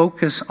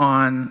 focus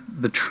on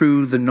the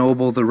true, the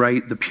noble, the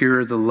right, the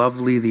pure, the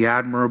lovely, the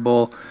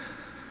admirable.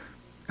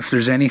 If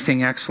there's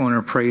anything excellent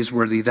or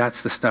praiseworthy,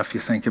 that's the stuff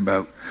you think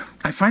about.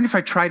 I find if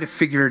I try to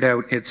figure it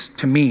out, it's,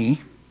 to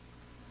me,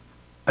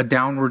 a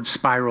downward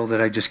spiral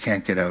that I just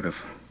can't get out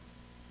of.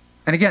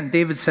 And again,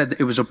 David said that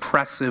it was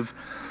oppressive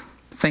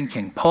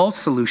thinking. Paul's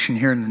solution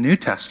here in the New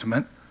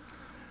Testament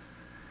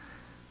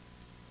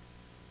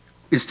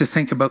is to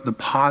think about the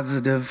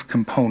positive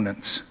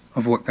components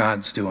of what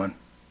God's doing.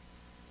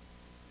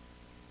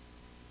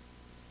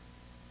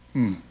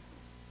 2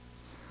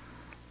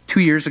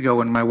 years ago,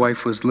 when my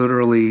wife was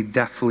literally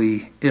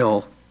deathly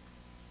ill,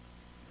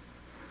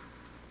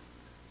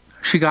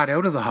 she got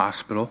out of the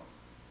hospital.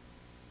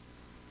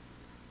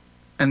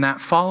 And that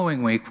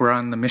following week, we're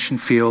on the mission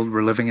field.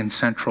 We're living in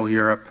Central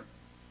Europe.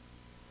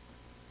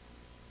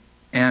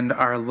 And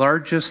our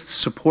largest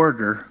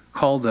supporter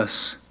called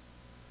us.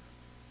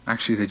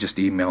 Actually, they just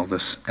emailed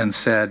us and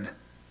said,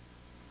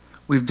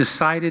 we've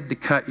decided to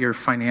cut your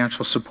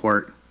financial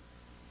support,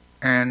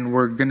 and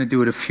we're going to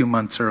do it a few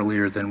months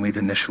earlier than we'd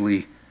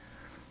initially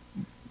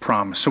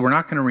promised. So we're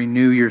not going to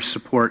renew your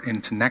support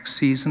into next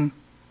season,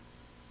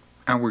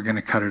 and we're going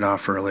to cut it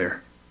off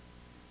earlier.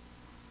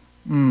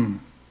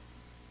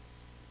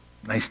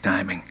 Nice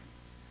timing.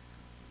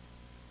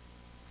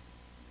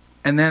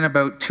 And then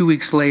about 2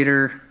 weeks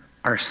later,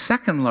 our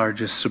second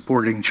largest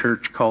supporting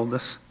church called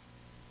us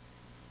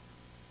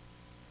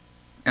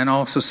and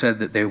also said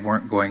that they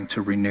weren't going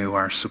to renew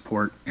our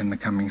support in the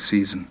coming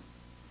season.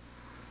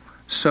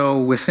 So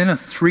within a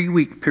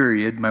 3-week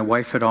period, my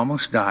wife had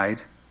almost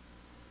died,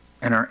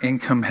 and our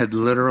income had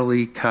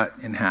literally cut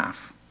in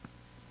half.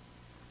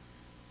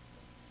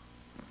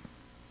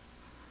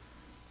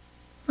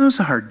 That was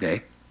a hard day.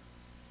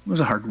 It was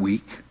a hard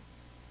week.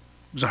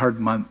 It was a hard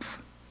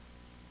month.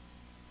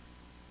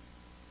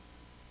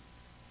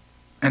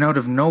 And out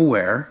of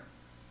nowhere,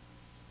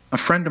 a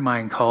friend of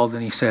mine called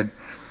and he said,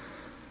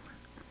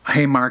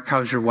 "Hey, Mark,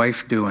 how's your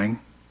wife doing?"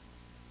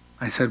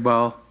 I said,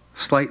 "Well,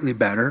 slightly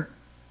better."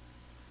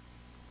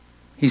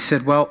 He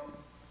said, "Well,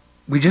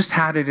 we just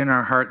had it in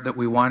our heart that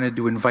we wanted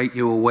to invite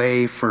you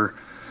away for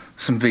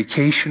some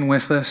vacation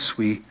with us.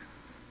 We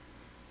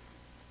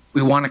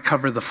want to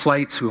cover the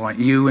flights. We want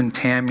you and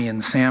Tammy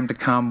and Sam to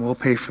come. We'll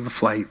pay for the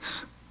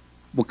flights.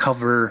 We'll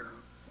cover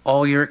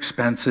all your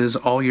expenses,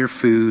 all your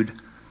food,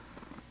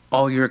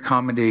 all your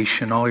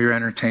accommodation, all your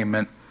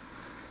entertainment,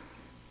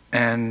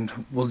 and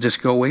we'll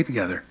just go away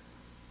together."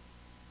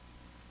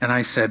 And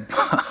I said,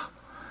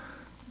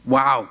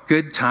 "Wow,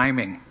 good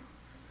timing.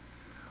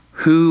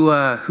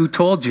 Who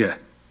told you?"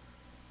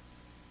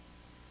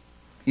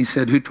 He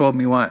said, "Who told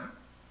me what?"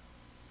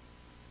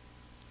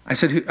 I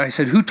said,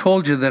 "Who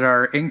told you that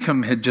our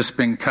income had just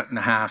been cut in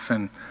half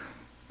and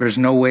there's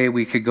no way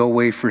we could go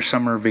away for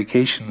summer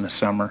vacation this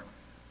summer?"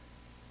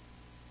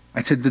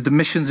 I said, "Did the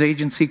missions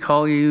agency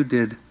call you?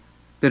 Did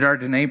our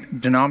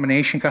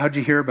denomination call? How'd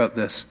you hear about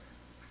this?"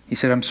 He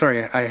said, "I'm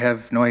sorry, I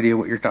have no idea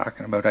what you're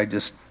talking about. I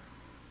just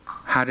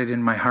had it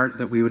in my heart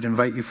that we would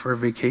invite you for a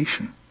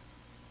vacation."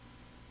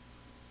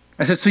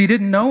 I said, "So you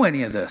didn't know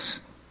any of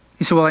this?"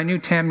 He said, "Well, I knew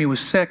Tammy was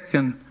sick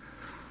and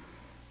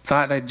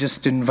thought I'd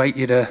just invite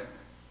you to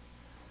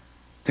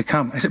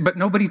come." I said, "But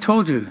nobody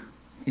told you?"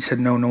 He said,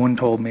 No one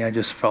told me. I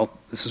just felt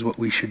this is what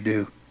we should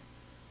do."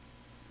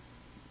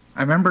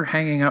 I remember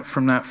hanging up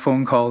from that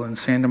phone call and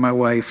saying to my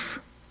wife,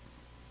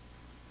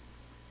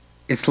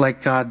 it's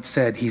like God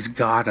said, He's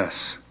got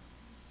us.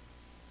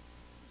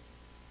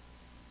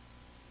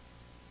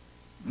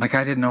 Like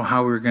I didn't know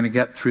how we were going to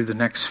get through the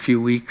next few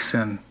weeks,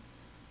 and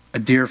a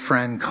dear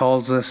friend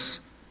calls us,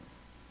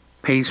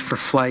 pays for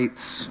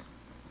flights.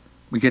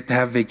 We get to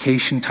have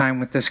vacation time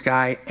with this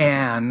guy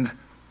and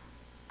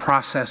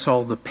process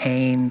all the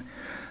pain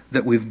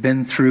that we've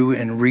been through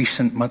in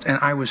recent months. And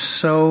I was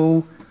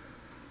so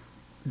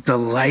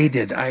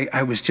delighted.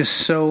 I was just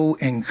so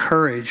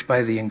encouraged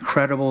by the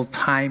incredible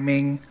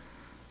timing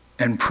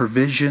and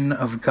provision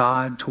of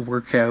God to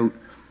work out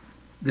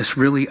this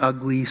really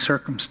ugly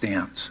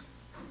circumstance.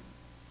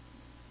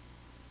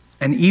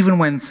 And even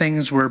when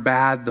things were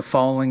bad the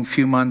following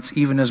few months,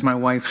 even as my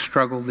wife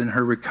struggled in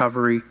her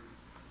recovery,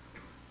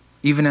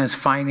 even as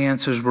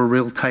finances were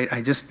real tight,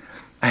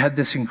 I had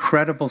this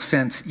incredible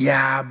sense,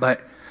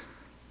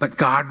 but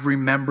God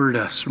remembered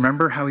us.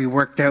 Remember how He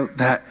worked out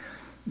that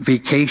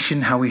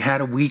vacation, how we had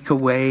a week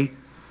away,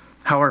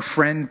 how our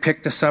friend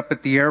picked us up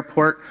at the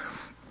airport,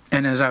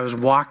 and as I was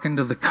walking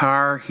to the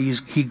car,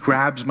 he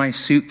grabs my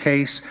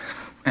suitcase,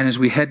 and as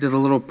we head to the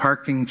little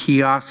parking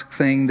kiosk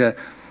thing to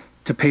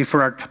pay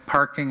for our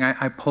parking,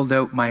 I pulled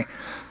out my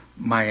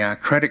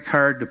credit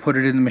card to put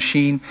it in the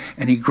machine,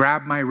 and he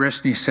grabbed my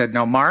wrist and he said,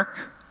 "Now, Mark,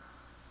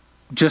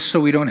 just so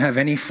we don't have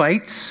any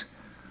fights,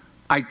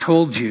 I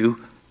told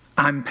you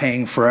I'm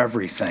paying for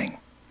everything.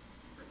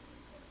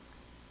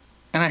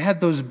 And I had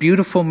those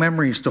beautiful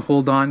memories to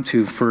hold on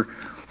to for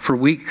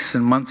weeks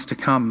and months to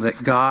come,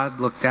 that God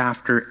looked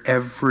after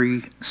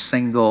every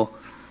single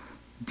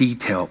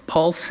detail.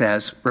 Paul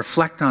says,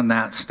 reflect on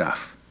that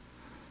stuff.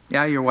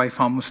 Yeah, your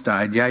wife almost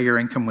died. Yeah, your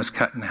income was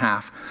cut in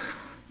half.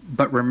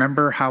 But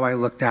remember how I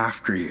looked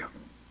after you.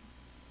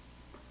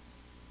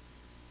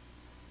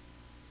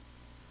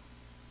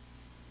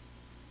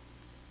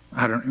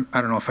 I don't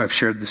know if I've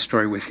shared this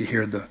story with you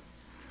here. The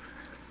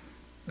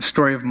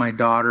story of my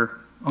daughter.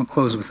 I'll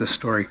close with this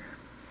story.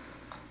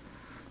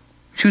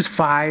 She was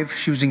 5.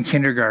 She was in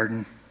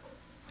kindergarten.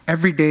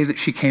 Every day that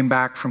she came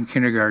back from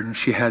kindergarten,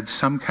 she had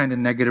some kind of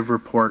negative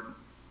report.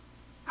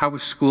 How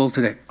was school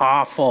today?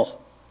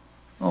 Awful.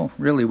 Oh,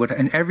 really? What?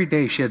 And every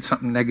day she had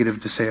something negative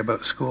to say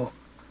about school.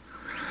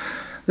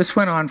 This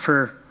went on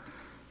for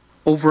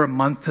over a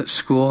month at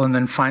school, and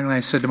then finally I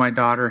said to my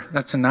daughter,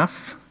 that's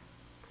enough.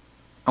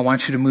 I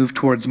want you to move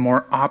towards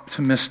more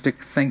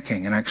optimistic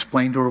thinking. And I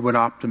explained to her what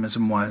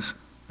optimism was,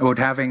 about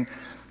having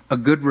a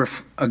good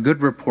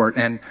report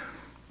and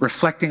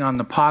reflecting on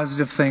the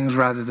positive things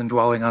rather than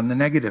dwelling on the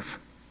negative.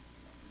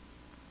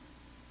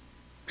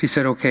 She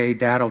said, okay,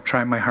 Dad, I'll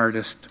try my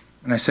hardest.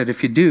 And I said,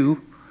 if you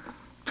do,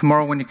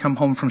 tomorrow when you come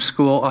home from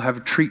school, I'll have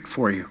a treat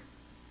for you.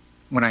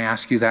 When I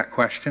ask you that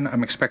question,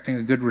 I'm expecting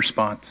a good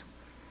response.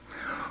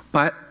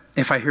 But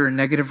if I hear a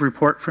negative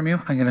report from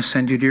you, I'm going to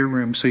send you to your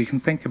room so you can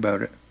think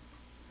about it.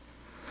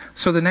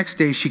 So the next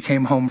day she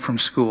came home from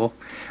school,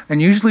 and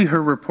usually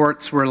her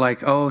reports were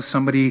like, oh,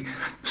 somebody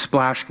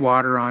splashed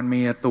water on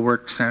me at the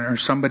work center,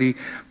 somebody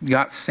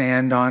got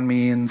sand on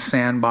me in the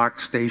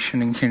sandbox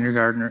station in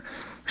kindergarten.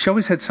 She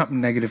always had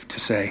something negative to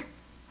say.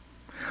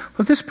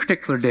 But this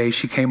particular day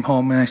she came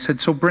home and I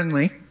said, so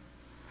Brinley,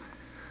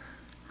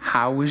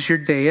 how was your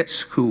day at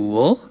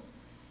school?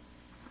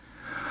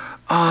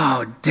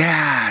 Oh,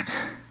 Dad.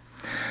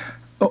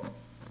 Oh,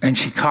 and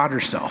she caught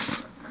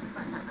herself.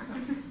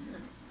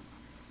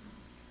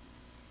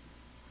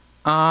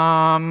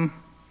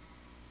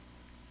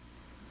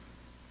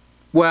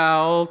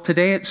 Well,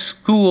 today at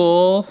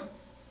school,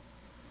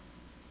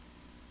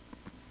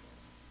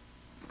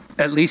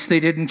 at least they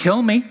didn't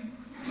kill me.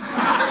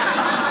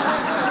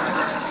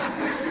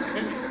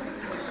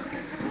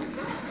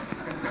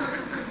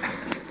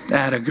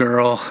 Atta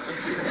girl.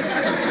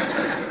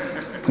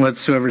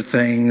 Whatsoever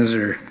things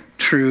are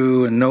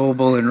true and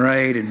noble and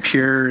right and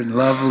pure and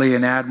lovely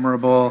and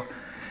admirable,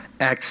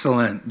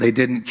 excellent. They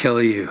didn't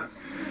kill you.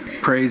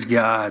 Praise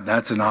God.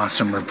 That's an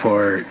awesome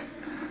report.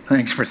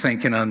 Thanks for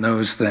thinking on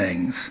those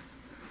things.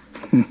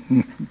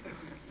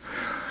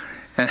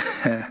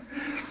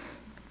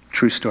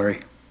 True story.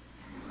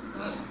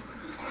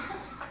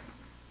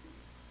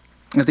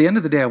 At the end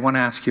of the day, I want to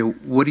ask you,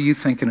 what are you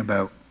thinking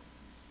about?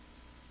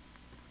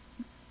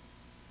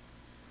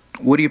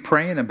 What are you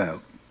praying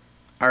about?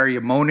 Are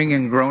you moaning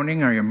and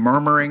groaning? Are you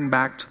murmuring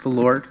back to the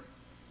Lord,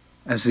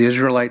 as the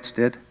Israelites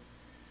did?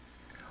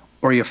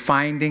 Or are you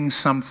finding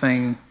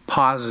something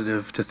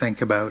positive to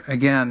think about?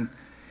 Again,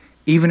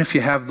 even if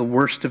you have the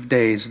worst of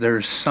days,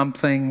 there's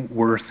something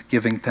worth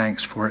giving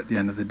thanks for at the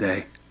end of the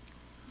day.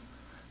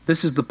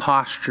 This is the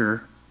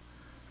posture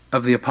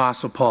of the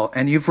Apostle Paul.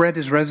 And you've read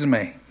his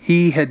resume.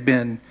 He had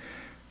been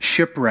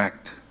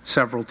shipwrecked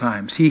several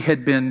times. He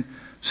had been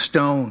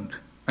stoned.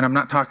 And I'm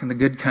not talking the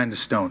good kind of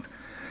stoned.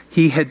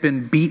 He had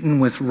been beaten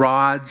with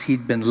rods.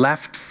 He'd been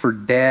left for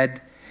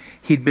dead.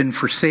 He'd been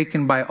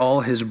forsaken by all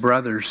his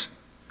brothers.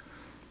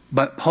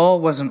 But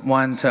Paul wasn't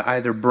one to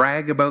either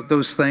brag about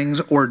those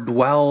things or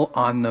dwell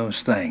on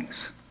those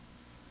things.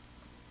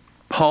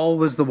 Paul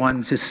was the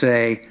one to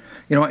say,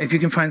 you know, if you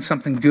can find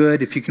something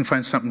good, if you can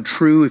find something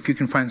true, if you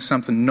can find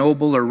something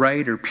noble or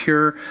right or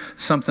pure,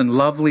 something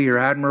lovely or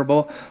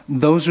admirable,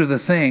 those are the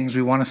things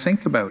we want to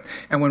think about.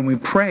 And when we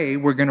pray,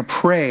 we're going to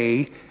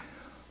pray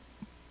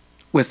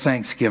with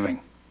thanksgiving.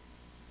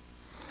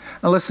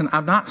 Now listen,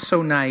 I'm not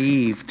so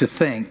naive to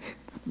think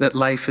that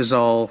life is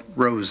all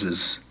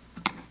roses.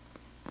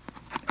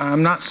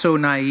 I'm not so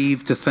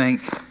naive to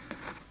think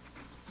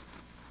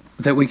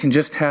that we can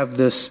just have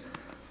this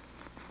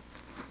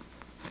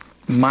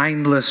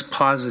mindless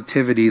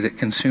positivity that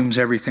consumes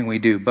everything we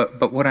do.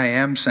 But what I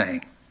am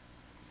saying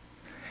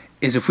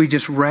is if we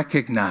just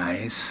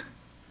recognize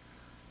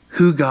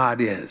who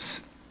God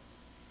is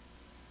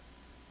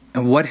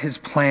and what his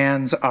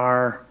plans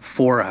are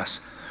for us,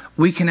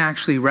 we can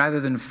actually, rather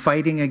than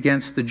fighting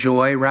against the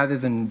joy, rather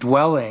than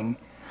dwelling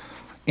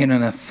in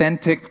an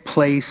authentic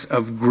place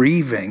of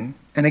grieving,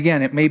 and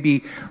again, it may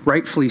be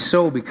rightfully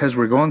so because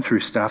we're going through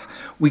stuff,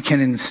 we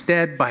can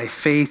instead, by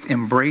faith,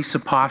 embrace a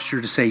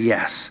posture to say,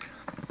 yes,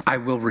 I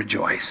will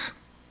rejoice.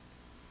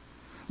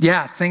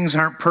 Yeah, things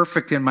aren't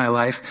perfect in my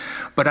life,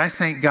 but I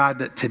thank God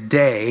that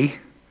today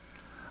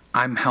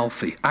I'm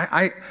healthy.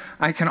 I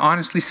can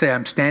honestly say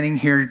I'm standing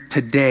here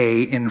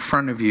today in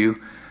front of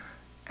you,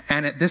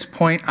 and at this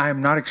point, I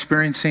am not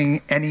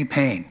experiencing any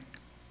pain.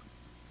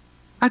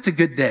 That's a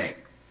good day.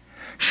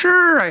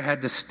 Sure, I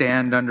had to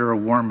stand under a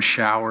warm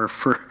shower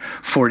for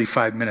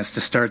 45 minutes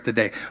to start the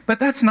day, but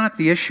that's not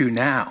the issue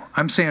now.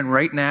 I'm saying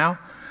right now,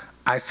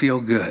 I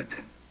feel good.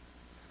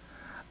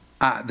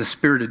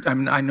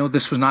 I know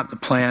this was not the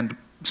planned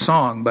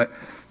song, but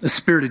the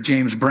Spirit of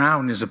James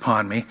Brown is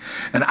upon me,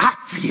 and I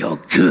feel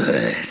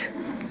good.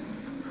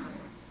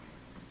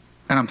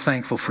 And I'm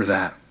thankful for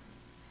that.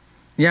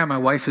 Yeah, my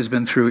wife has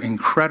been through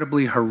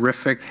incredibly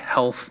horrific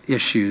health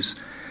issues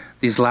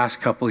these last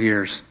couple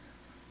years,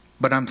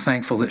 but I'm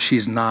thankful that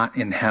she's not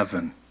in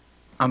heaven.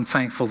 I'm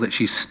thankful that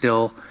she's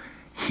still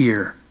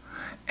here.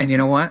 And you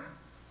know what?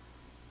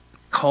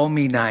 Call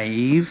me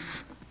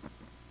naive,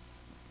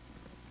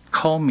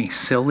 call me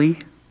silly,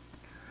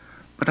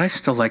 but I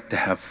still like to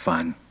have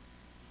fun.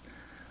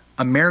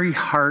 A merry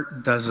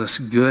heart does us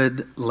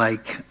good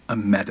like a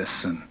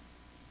medicine.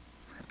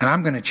 And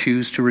I'm going to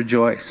choose to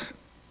rejoice.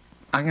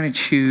 I'm going to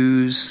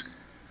choose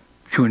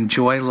to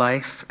enjoy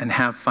life and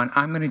have fun.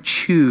 I'm going to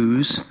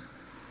choose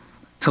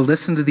to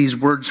listen to these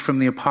words from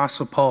the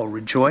Apostle Paul.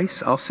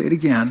 Rejoice, I'll say it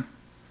again,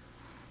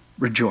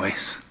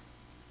 rejoice.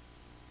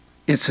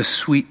 It's a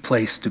sweet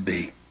place to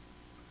be.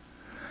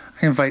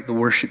 I invite the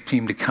worship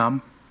team to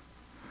come.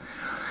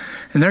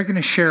 And they're going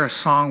to share a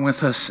song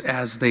with us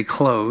as they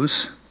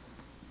close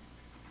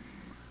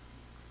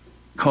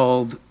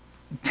called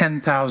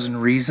 10,000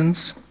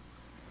 Reasons.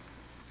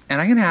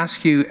 And I'm going to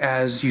ask you,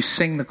 as you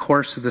sing the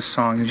chorus of this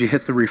song, as you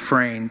hit the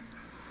refrain,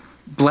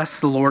 bless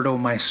the Lord, O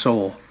my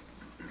soul.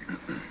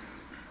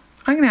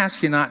 I'm going to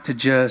ask you not to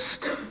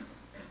just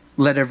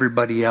let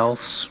everybody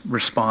else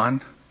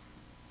respond.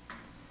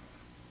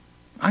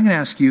 I'm going to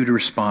ask you to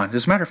respond.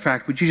 As a matter of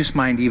fact, would you just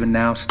mind even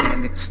now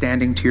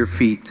standing to your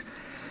feet?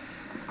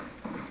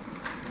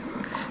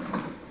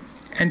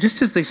 And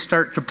just as they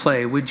start to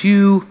play, would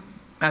you,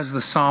 as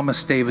the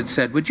psalmist David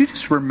said, would you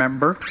just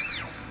remember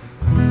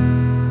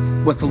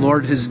what the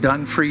Lord has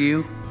done for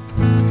you?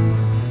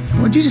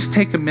 Would you just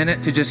take a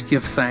minute to just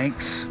give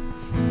thanks?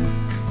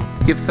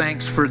 Give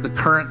thanks for the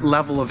current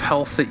level of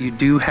health that you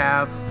do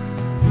have.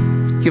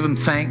 Give Him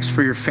thanks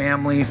for your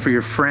family, for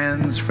your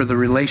friends, for the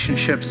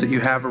relationships that you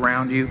have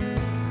around you.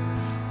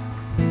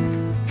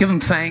 Give Him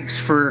thanks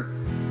for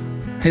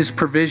His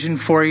provision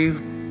for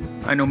you.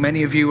 I know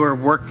many of you are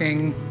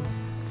working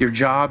your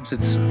jobs.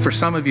 It's for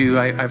some of you,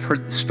 I've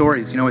heard the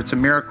stories. You know, it's a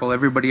miracle.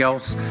 Everybody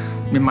else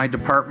in my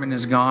department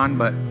is gone,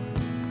 but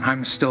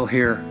I'm still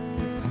here.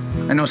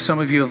 I know some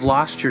of you have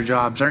lost your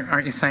jobs.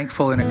 Aren't you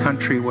thankful in a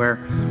country where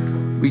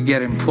we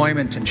get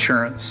employment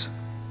insurance?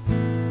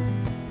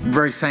 I'm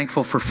very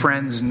thankful for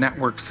friends and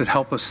networks that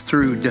help us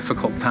through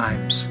difficult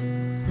times.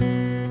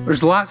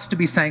 There's lots to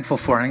be thankful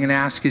for. I'm going to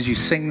ask as you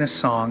sing this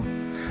song,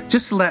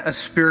 just let a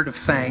spirit of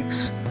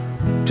thanks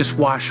just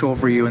wash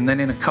over you. And then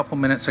in a couple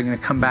minutes, I'm going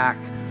to come back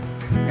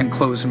and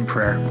close in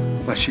prayer.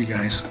 Bless you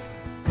guys.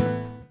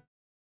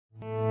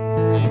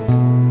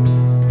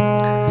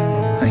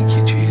 Thank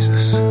you,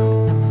 Jesus.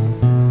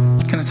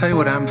 Can I tell you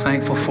what I'm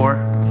thankful for?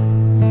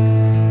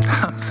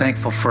 I'm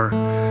thankful for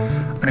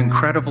an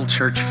incredible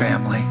church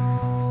family.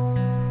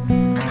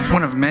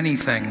 One of many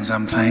things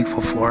I'm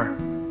thankful for.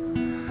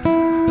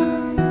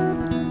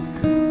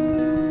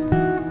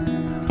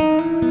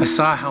 I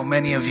saw how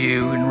many of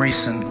you in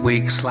recent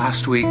weeks,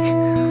 last week,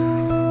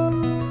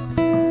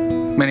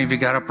 many of you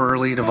got up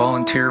early to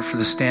volunteer for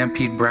the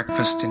Stampede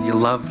Breakfast and you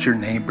loved your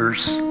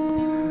neighbors.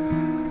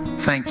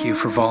 Thank you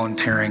for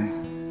volunteering.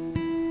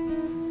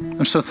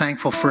 I'm so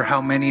thankful for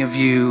how many of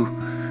you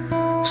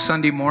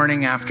Sunday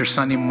morning after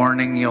Sunday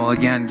morning, you'll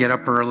again get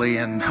up early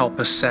and help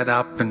us set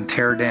up and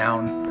tear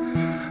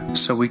down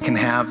so we can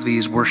have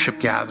these worship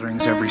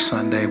gatherings every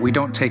Sunday. We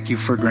don't take you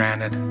for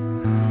granted.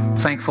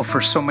 Thankful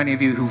for so many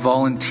of you who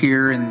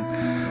volunteer in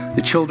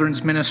the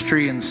children's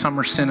ministry and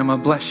summer cinema.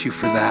 Bless you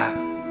for that.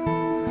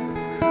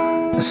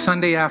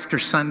 Sunday after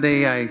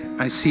Sunday,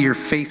 I see your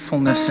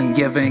faithfulness in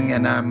giving,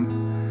 and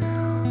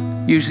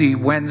I'm usually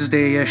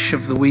Wednesday-ish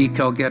of the week,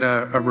 I'll get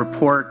a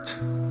report,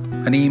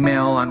 an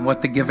email on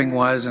what the giving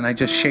was, and I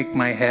just shake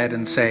my head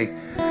and say,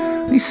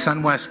 these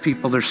SunWest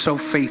people, they're so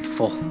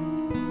faithful.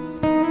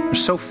 They're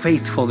so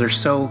faithful. They're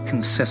so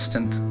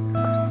consistent.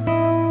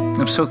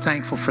 I'm so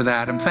thankful for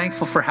that. I'm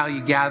thankful for how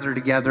you gather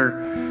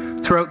together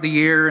throughout the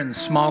year in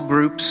small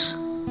groups,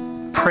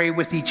 pray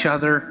with each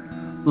other,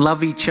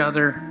 love each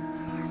other.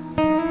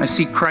 I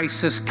see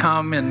crisis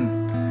come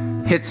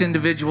and hits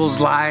individuals'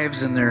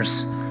 lives, and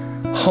there's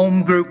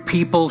home group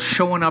people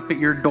showing up at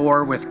your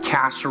door with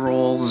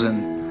casseroles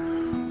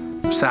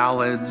and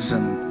salads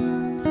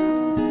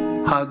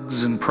and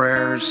hugs and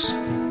prayers.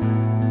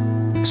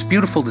 It's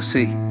beautiful to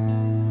see.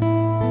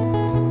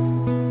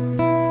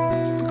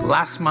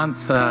 Last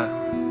month,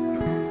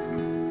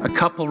 a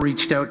couple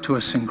reached out to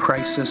us in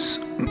crisis.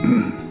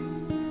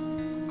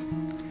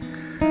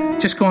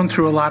 Just going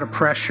through a lot of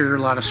pressure, a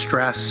lot of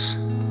stress,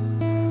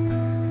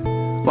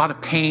 a lot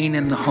of pain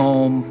in the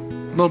home,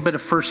 a little bit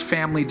of first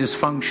family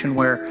dysfunction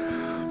where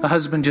the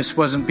husband just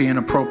wasn't being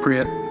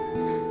appropriate.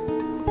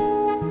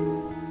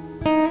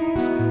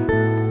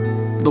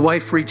 The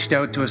wife reached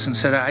out to us and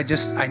said, I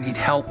need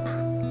help.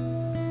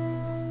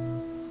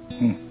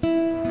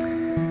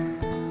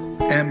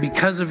 And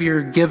because of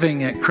your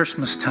giving at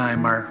Christmas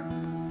time,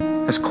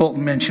 as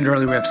Colton mentioned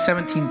earlier, we have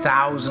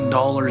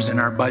 $17,000 in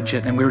our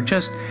budget, and we were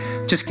just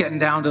getting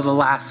down to the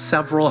last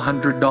several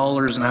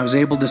 $100s, and I was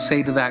able to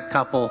say to that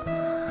couple,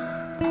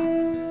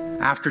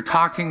 after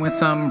talking with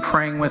them,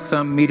 praying with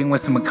them, meeting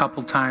with them a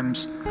couple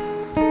times,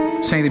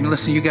 saying to them,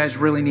 listen, you guys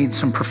really need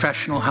some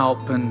professional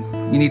help, and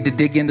you need to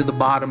dig into the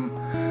bottom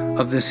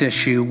of this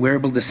issue. We're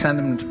able to send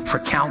them for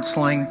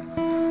counseling.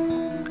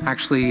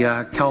 Actually,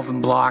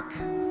 Kelvin Block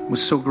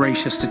was so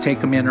gracious to take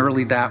them in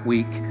early that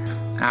week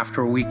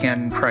after a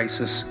weekend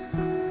crisis.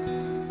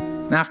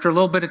 And after a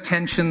little bit of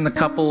tension, the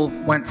couple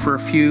went for a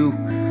few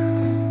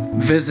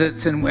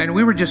visits, and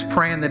we were just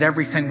praying that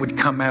everything would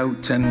come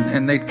out,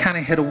 and they'd kind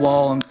of hit a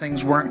wall and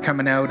things weren't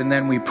coming out, and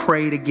then we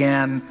prayed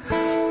again,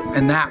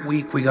 and that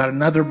week we got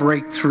another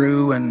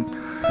breakthrough, and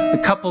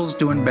the couple's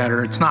doing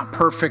better. It's not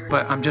perfect,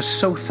 but I'm just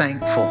so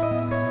thankful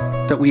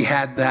that we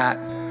had that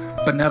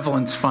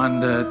benevolence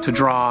fund to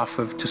draw off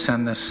of to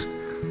send this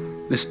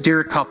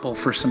dear couple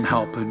for some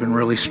help who'd been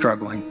really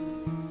struggling.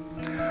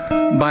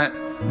 But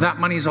that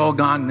money's all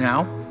gone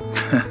now.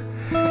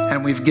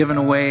 And we've given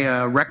away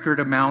a record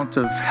amount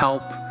of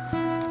help,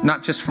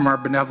 not just from our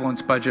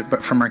benevolence budget,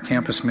 but from our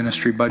campus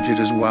ministry budget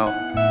as well.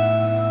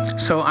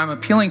 So I'm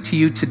appealing to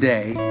you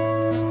today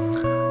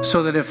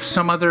so that if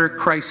some other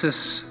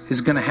crisis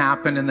is going to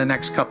happen in the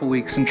next couple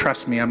weeks, and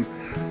trust me,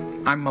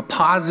 I'm a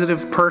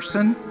positive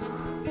person,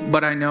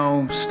 but I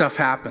know stuff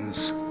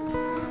happens.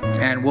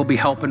 And we'll be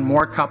helping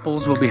more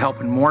couples, we'll be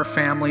helping more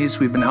families.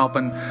 We've been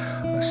helping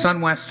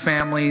SunWest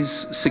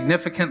families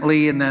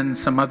significantly, and then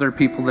some other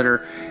people that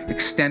are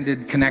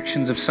extended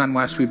connections of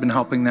SunWest, we've been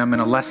helping them in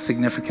a less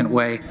significant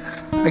way,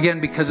 again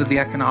because of the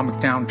economic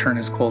downturn,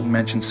 as Colton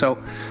mentioned.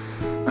 So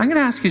I'm going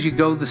to ask as you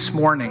go this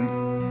morning,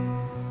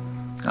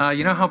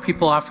 you know how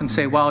people often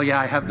say, well, yeah,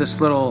 I have this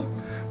little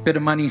bit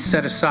of money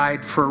set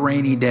aside for a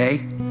rainy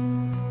day.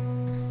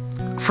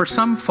 For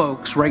some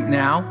folks right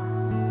now,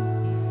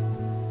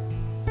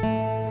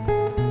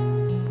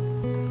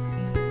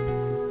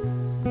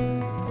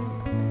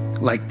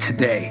 like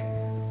today,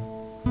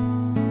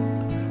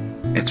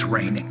 it's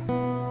raining.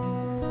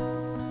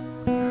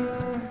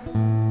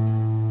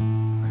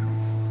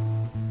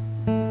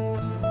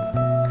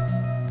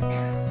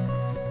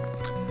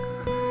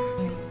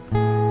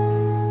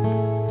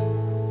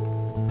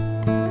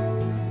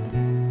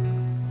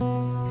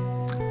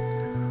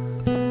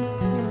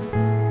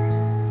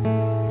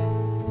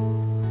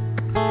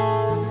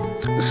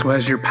 So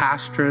as your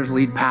pastor,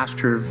 lead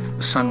pastor of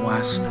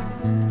SunWest,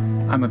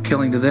 I'm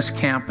appealing to this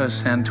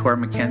campus and to our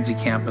Mackenzie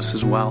campus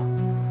as well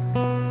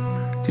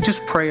to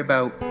just pray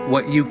about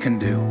what you can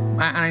do.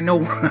 I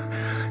know,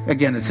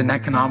 again, it's an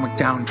economic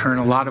downturn.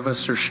 A lot of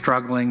us are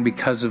struggling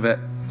because of it.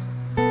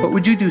 But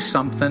would you do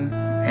something?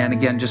 And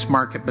again, just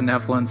mark it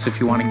benevolence if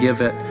you want to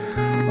give it.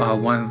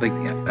 One of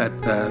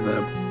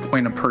the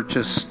point of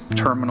purchase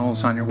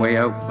terminals on your way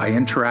out by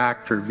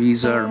Interact or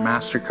Visa or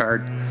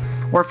MasterCard.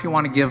 Or if you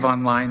want to give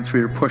online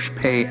through your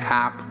PushPay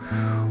app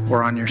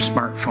or on your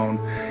smartphone.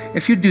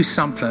 If you do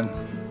something,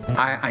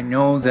 I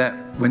know that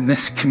when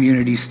this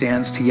community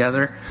stands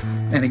together,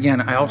 and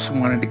again, I also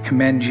wanted to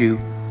commend you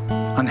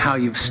on how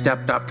you've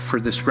stepped up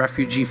for this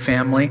refugee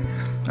family.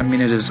 I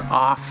mean, it is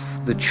off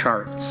the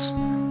charts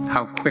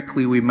how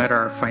quickly we met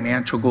our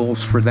financial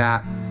goals for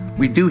that.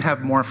 We do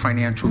have more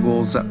financial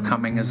goals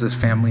upcoming as this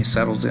family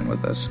settles in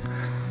with us.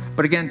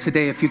 But again,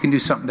 today, if you can do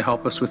something to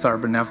help us with our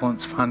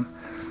benevolence fund,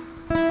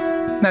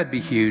 that'd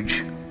be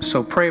huge.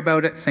 So pray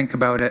about it, think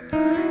about it.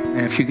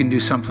 And if you can do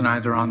something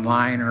either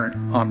online or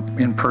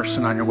in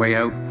person on your way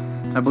out,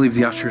 I believe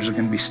the ushers are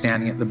going to be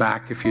standing at the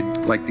back if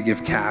you'd like to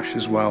give cash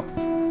as well.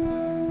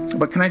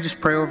 But can I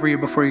just pray over you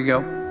before you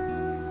go?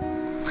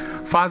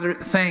 Father,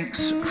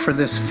 thanks for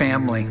this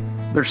family.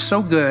 They're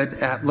so good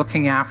at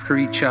looking after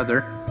each other,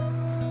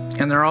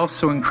 and they're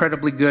also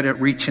incredibly good at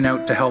reaching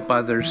out to help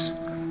others.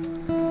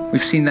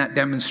 We've seen that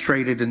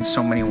demonstrated in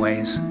so many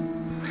ways.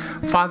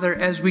 Father,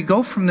 as we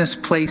go from this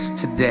place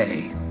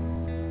today,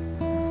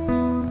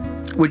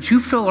 would you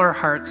fill our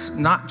hearts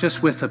not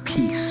just with a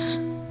peace,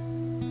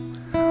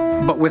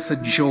 but with a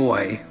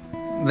joy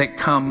that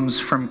comes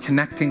from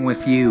connecting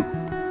with you,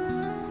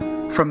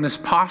 from this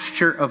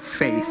posture of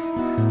faith,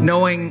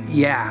 knowing,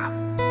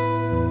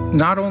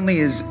 not only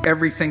is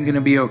everything going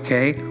to be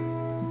okay,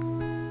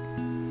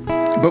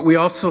 but we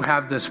also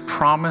have this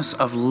promise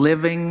of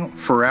living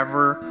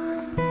forever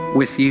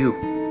with you.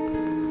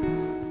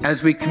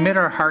 As we commit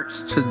our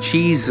hearts to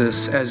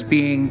Jesus as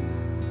being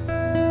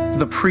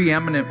the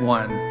preeminent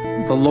one,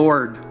 the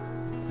Lord,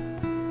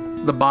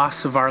 the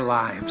boss of our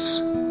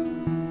lives,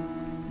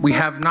 we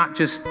have not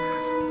just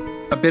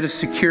a bit of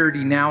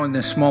security now in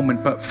this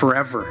moment, but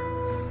forever.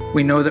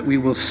 We know that we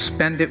will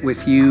spend it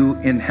with you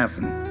in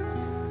heaven.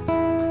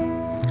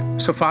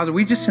 So, Father,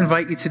 we just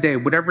invite you today,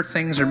 whatever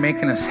things are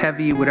making us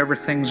heavy, whatever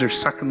things are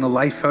sucking the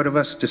life out of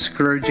us,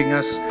 discouraging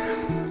us,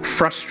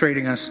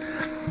 frustrating us,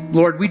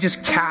 Lord, we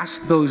just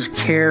cast those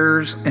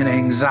cares and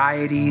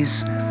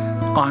anxieties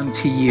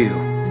onto you.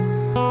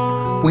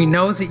 We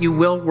know that you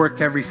will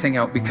work everything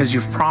out because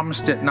you've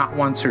promised it not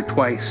once or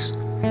twice,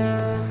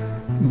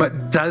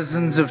 but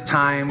dozens of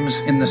times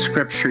in the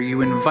scripture.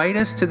 You invite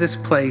us to this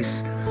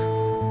place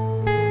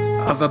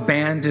of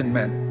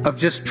abandonment, of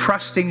just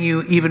trusting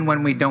you even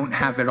when we don't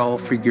have it all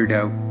figured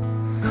out.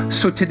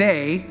 So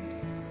today,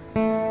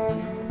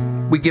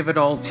 we give it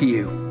all to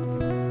you.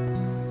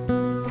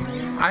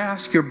 I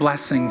ask your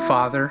blessing,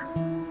 Father,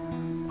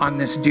 on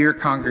this dear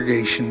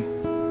congregation.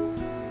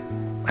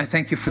 I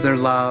thank you for their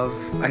love.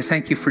 I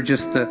thank you for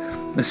just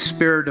the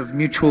spirit of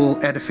mutual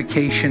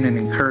edification and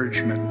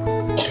encouragement.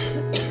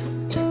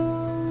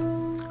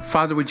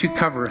 Father, would you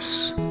cover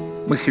us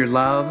with your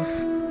love,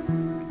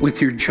 with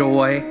your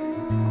joy,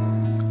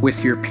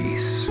 with your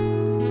peace.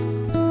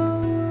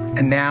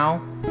 And now,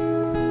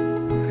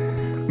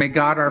 may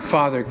God our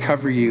Father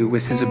cover you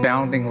with his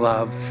abounding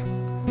love.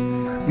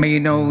 May you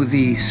know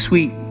the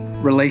sweet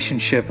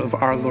relationship of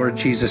our Lord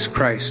Jesus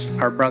Christ,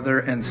 our brother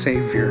and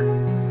Savior,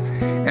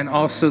 and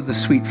also the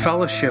sweet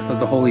fellowship of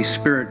the Holy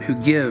Spirit, who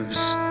gives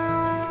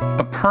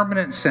a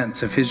permanent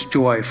sense of his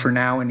joy for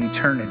now and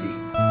eternity.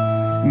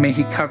 May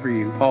he cover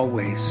you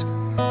always.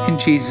 In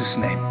Jesus'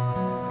 name.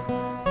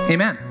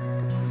 Amen.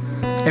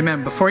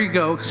 Amen. Before you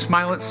go,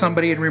 smile at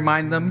somebody and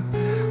remind them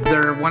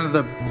they're one of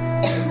the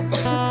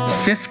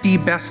 50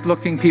 best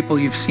looking people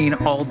you've seen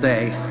all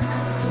day.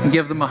 And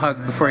give them a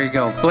hug before you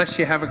go. Bless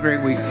you. Have a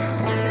great week.